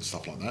health and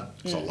stuff like that,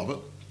 because I love it.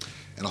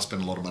 And I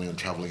spend a lot of money on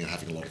travelling and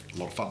having a lot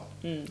of fun.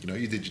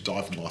 You did your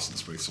diving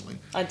licence recently.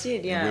 I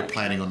did, yeah. And we're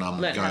planning on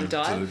going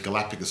to the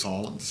Galapagos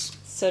Islands.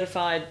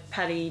 Certified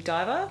PADI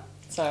diver.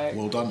 So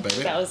well done,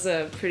 baby. That was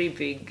a pretty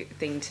big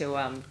thing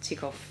to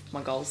tick off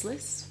my goals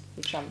list,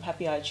 which I'm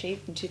happy I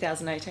achieved in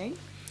 2018.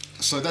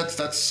 So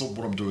that's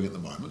what I'm doing at the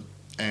moment.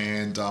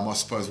 And I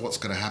suppose what's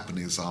going to happen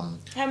is... How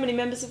many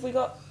members have we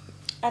got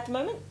at the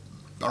moment?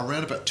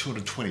 Around about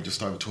 220,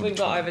 just over 220. We've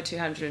got over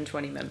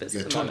 220 members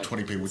at the moment.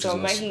 220 people, which so is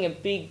we're making a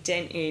big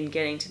dent in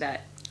getting to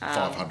that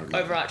 500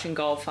 overarching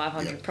goal of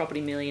 500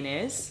 property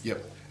millionaires.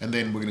 Yep. And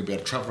then we're going to be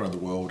able to travel around the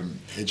world and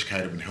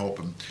educate them and help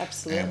them.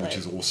 Absolutely. Which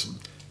is awesome.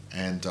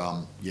 And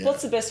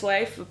What's the best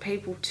way for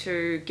people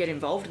to get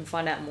involved and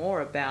find out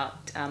more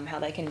about how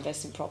they can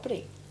invest in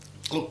property?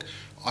 Look,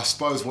 I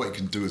suppose what you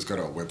can do is go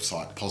to our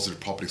website,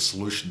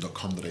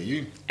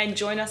 positivepropertysolution.com.au. And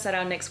join us at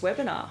our next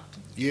webinar.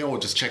 Yeah, or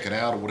just check it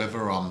out or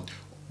whatever.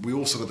 We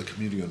also got the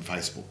community on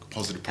Facebook,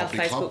 Positive Property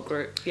Club. Our Facebook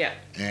group, yeah.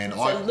 And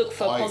look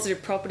for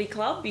Positive Property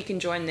Club. You can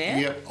join there.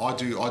 Yeah, I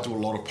do a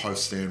lot of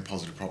posts there in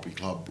Positive Property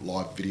Club,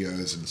 live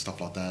videos and stuff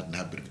like that, and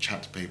have a bit of a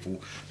chat to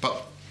people.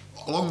 But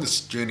along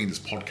this journey, this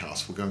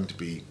podcast, we're going to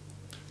be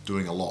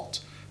doing a lot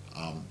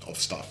of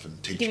stuff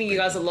and teaching Giving you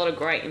guys a lot of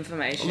great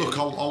information. Look,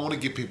 I want to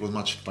give people as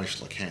much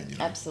information as I can.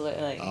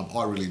 Absolutely.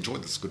 I really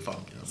enjoyed this. It's good fun.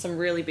 Some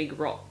really big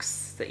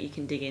rocks that you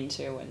can dig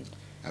into and...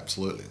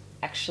 Absolutely.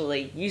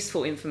 Actually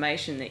useful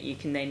information that you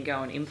can then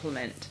go and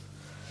implement.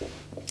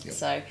 Yep.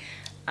 So,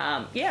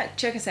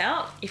 check us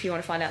out if you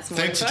want to find out some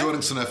more info. Thanks for joining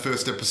us on our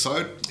first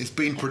episode. It's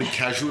been pretty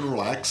casual and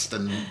relaxed,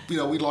 and we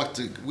want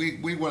to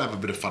have a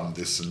bit of fun with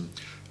this, and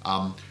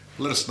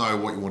let us know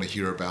what you want to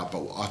hear about.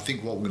 But I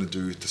think what we're going to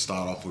do to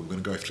start off with, we're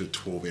going to go through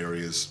 12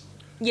 areas.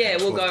 Yeah,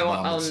 we'll go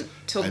on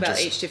talk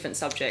about each different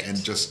subject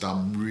and just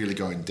really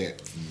go in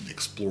depth and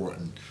explore it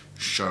and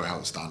show how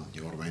it's done.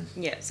 You know what I mean?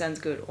 Yeah, sounds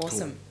good.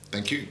 Awesome. Cool.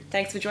 Thank you.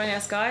 Thanks for joining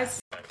us, guys.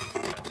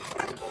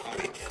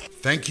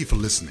 Thank you for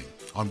listening.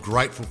 I'm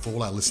grateful for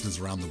all our listeners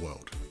around the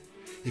world.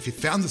 If you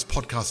found this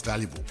podcast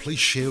valuable, please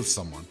share with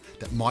someone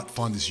that might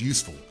find this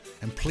useful,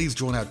 and please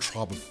join our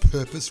tribe of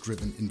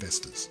purpose-driven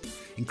investors,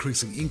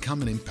 increasing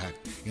income and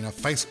impact in our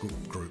Facebook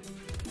group,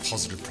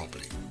 Positive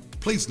Property.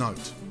 Please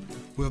note,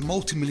 with a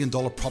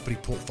multi-million-dollar property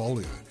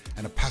portfolio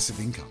and a passive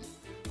income,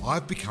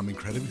 I've become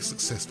incredibly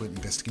successful in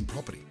investing in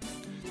property.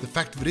 The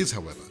fact of it is,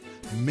 however,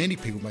 many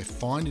people may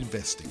find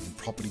investing in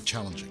property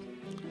challenging.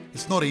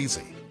 It's not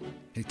easy,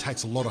 and it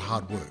takes a lot of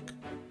hard work.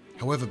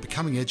 However,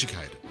 becoming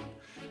educated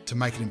to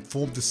make an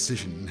informed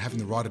decision and having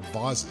the right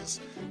advisors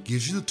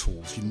gives you the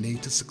tools you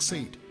need to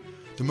succeed.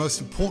 The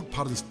most important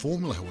part of this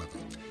formula, however,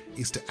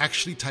 is to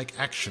actually take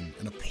action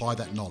and apply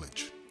that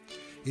knowledge.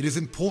 It is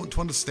important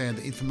to understand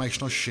the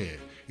information I share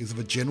is of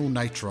a general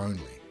nature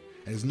only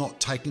and is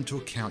not taking into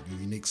account your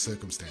unique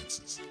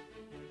circumstances.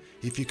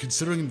 If you're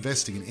considering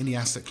investing in any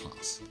asset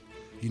class,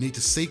 you need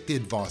to seek the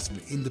advice of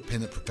an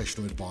independent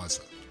professional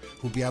advisor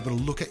who will be able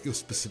to look at your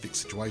specific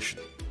situation.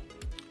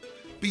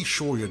 Be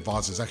sure your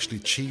advisor has actually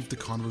achieved the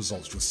kind of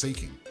results you're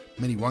seeking.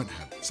 Many won't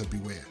have, so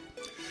beware.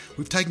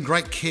 We've taken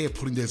great care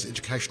putting those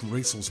educational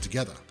resources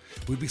together.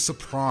 We'd be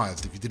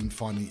surprised if you didn't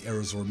find any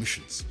errors or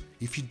omissions.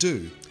 If you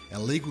do, our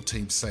legal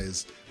team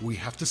says we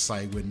have to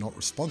say we're not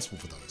responsible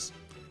for those.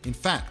 In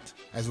fact,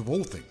 as with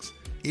all things,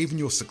 even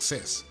your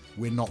success,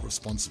 we're not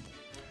responsible.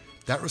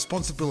 That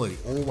responsibility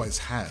always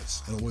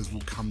has and always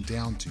will come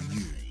down to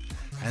you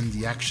and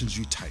the actions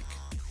you take.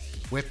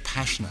 We're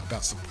passionate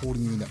about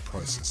supporting you in that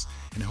process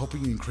and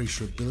helping you increase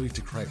your ability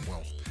to create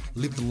wealth,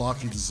 live the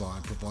life you desire,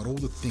 and provide all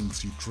the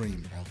things you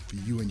dream of for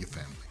you and your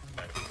family.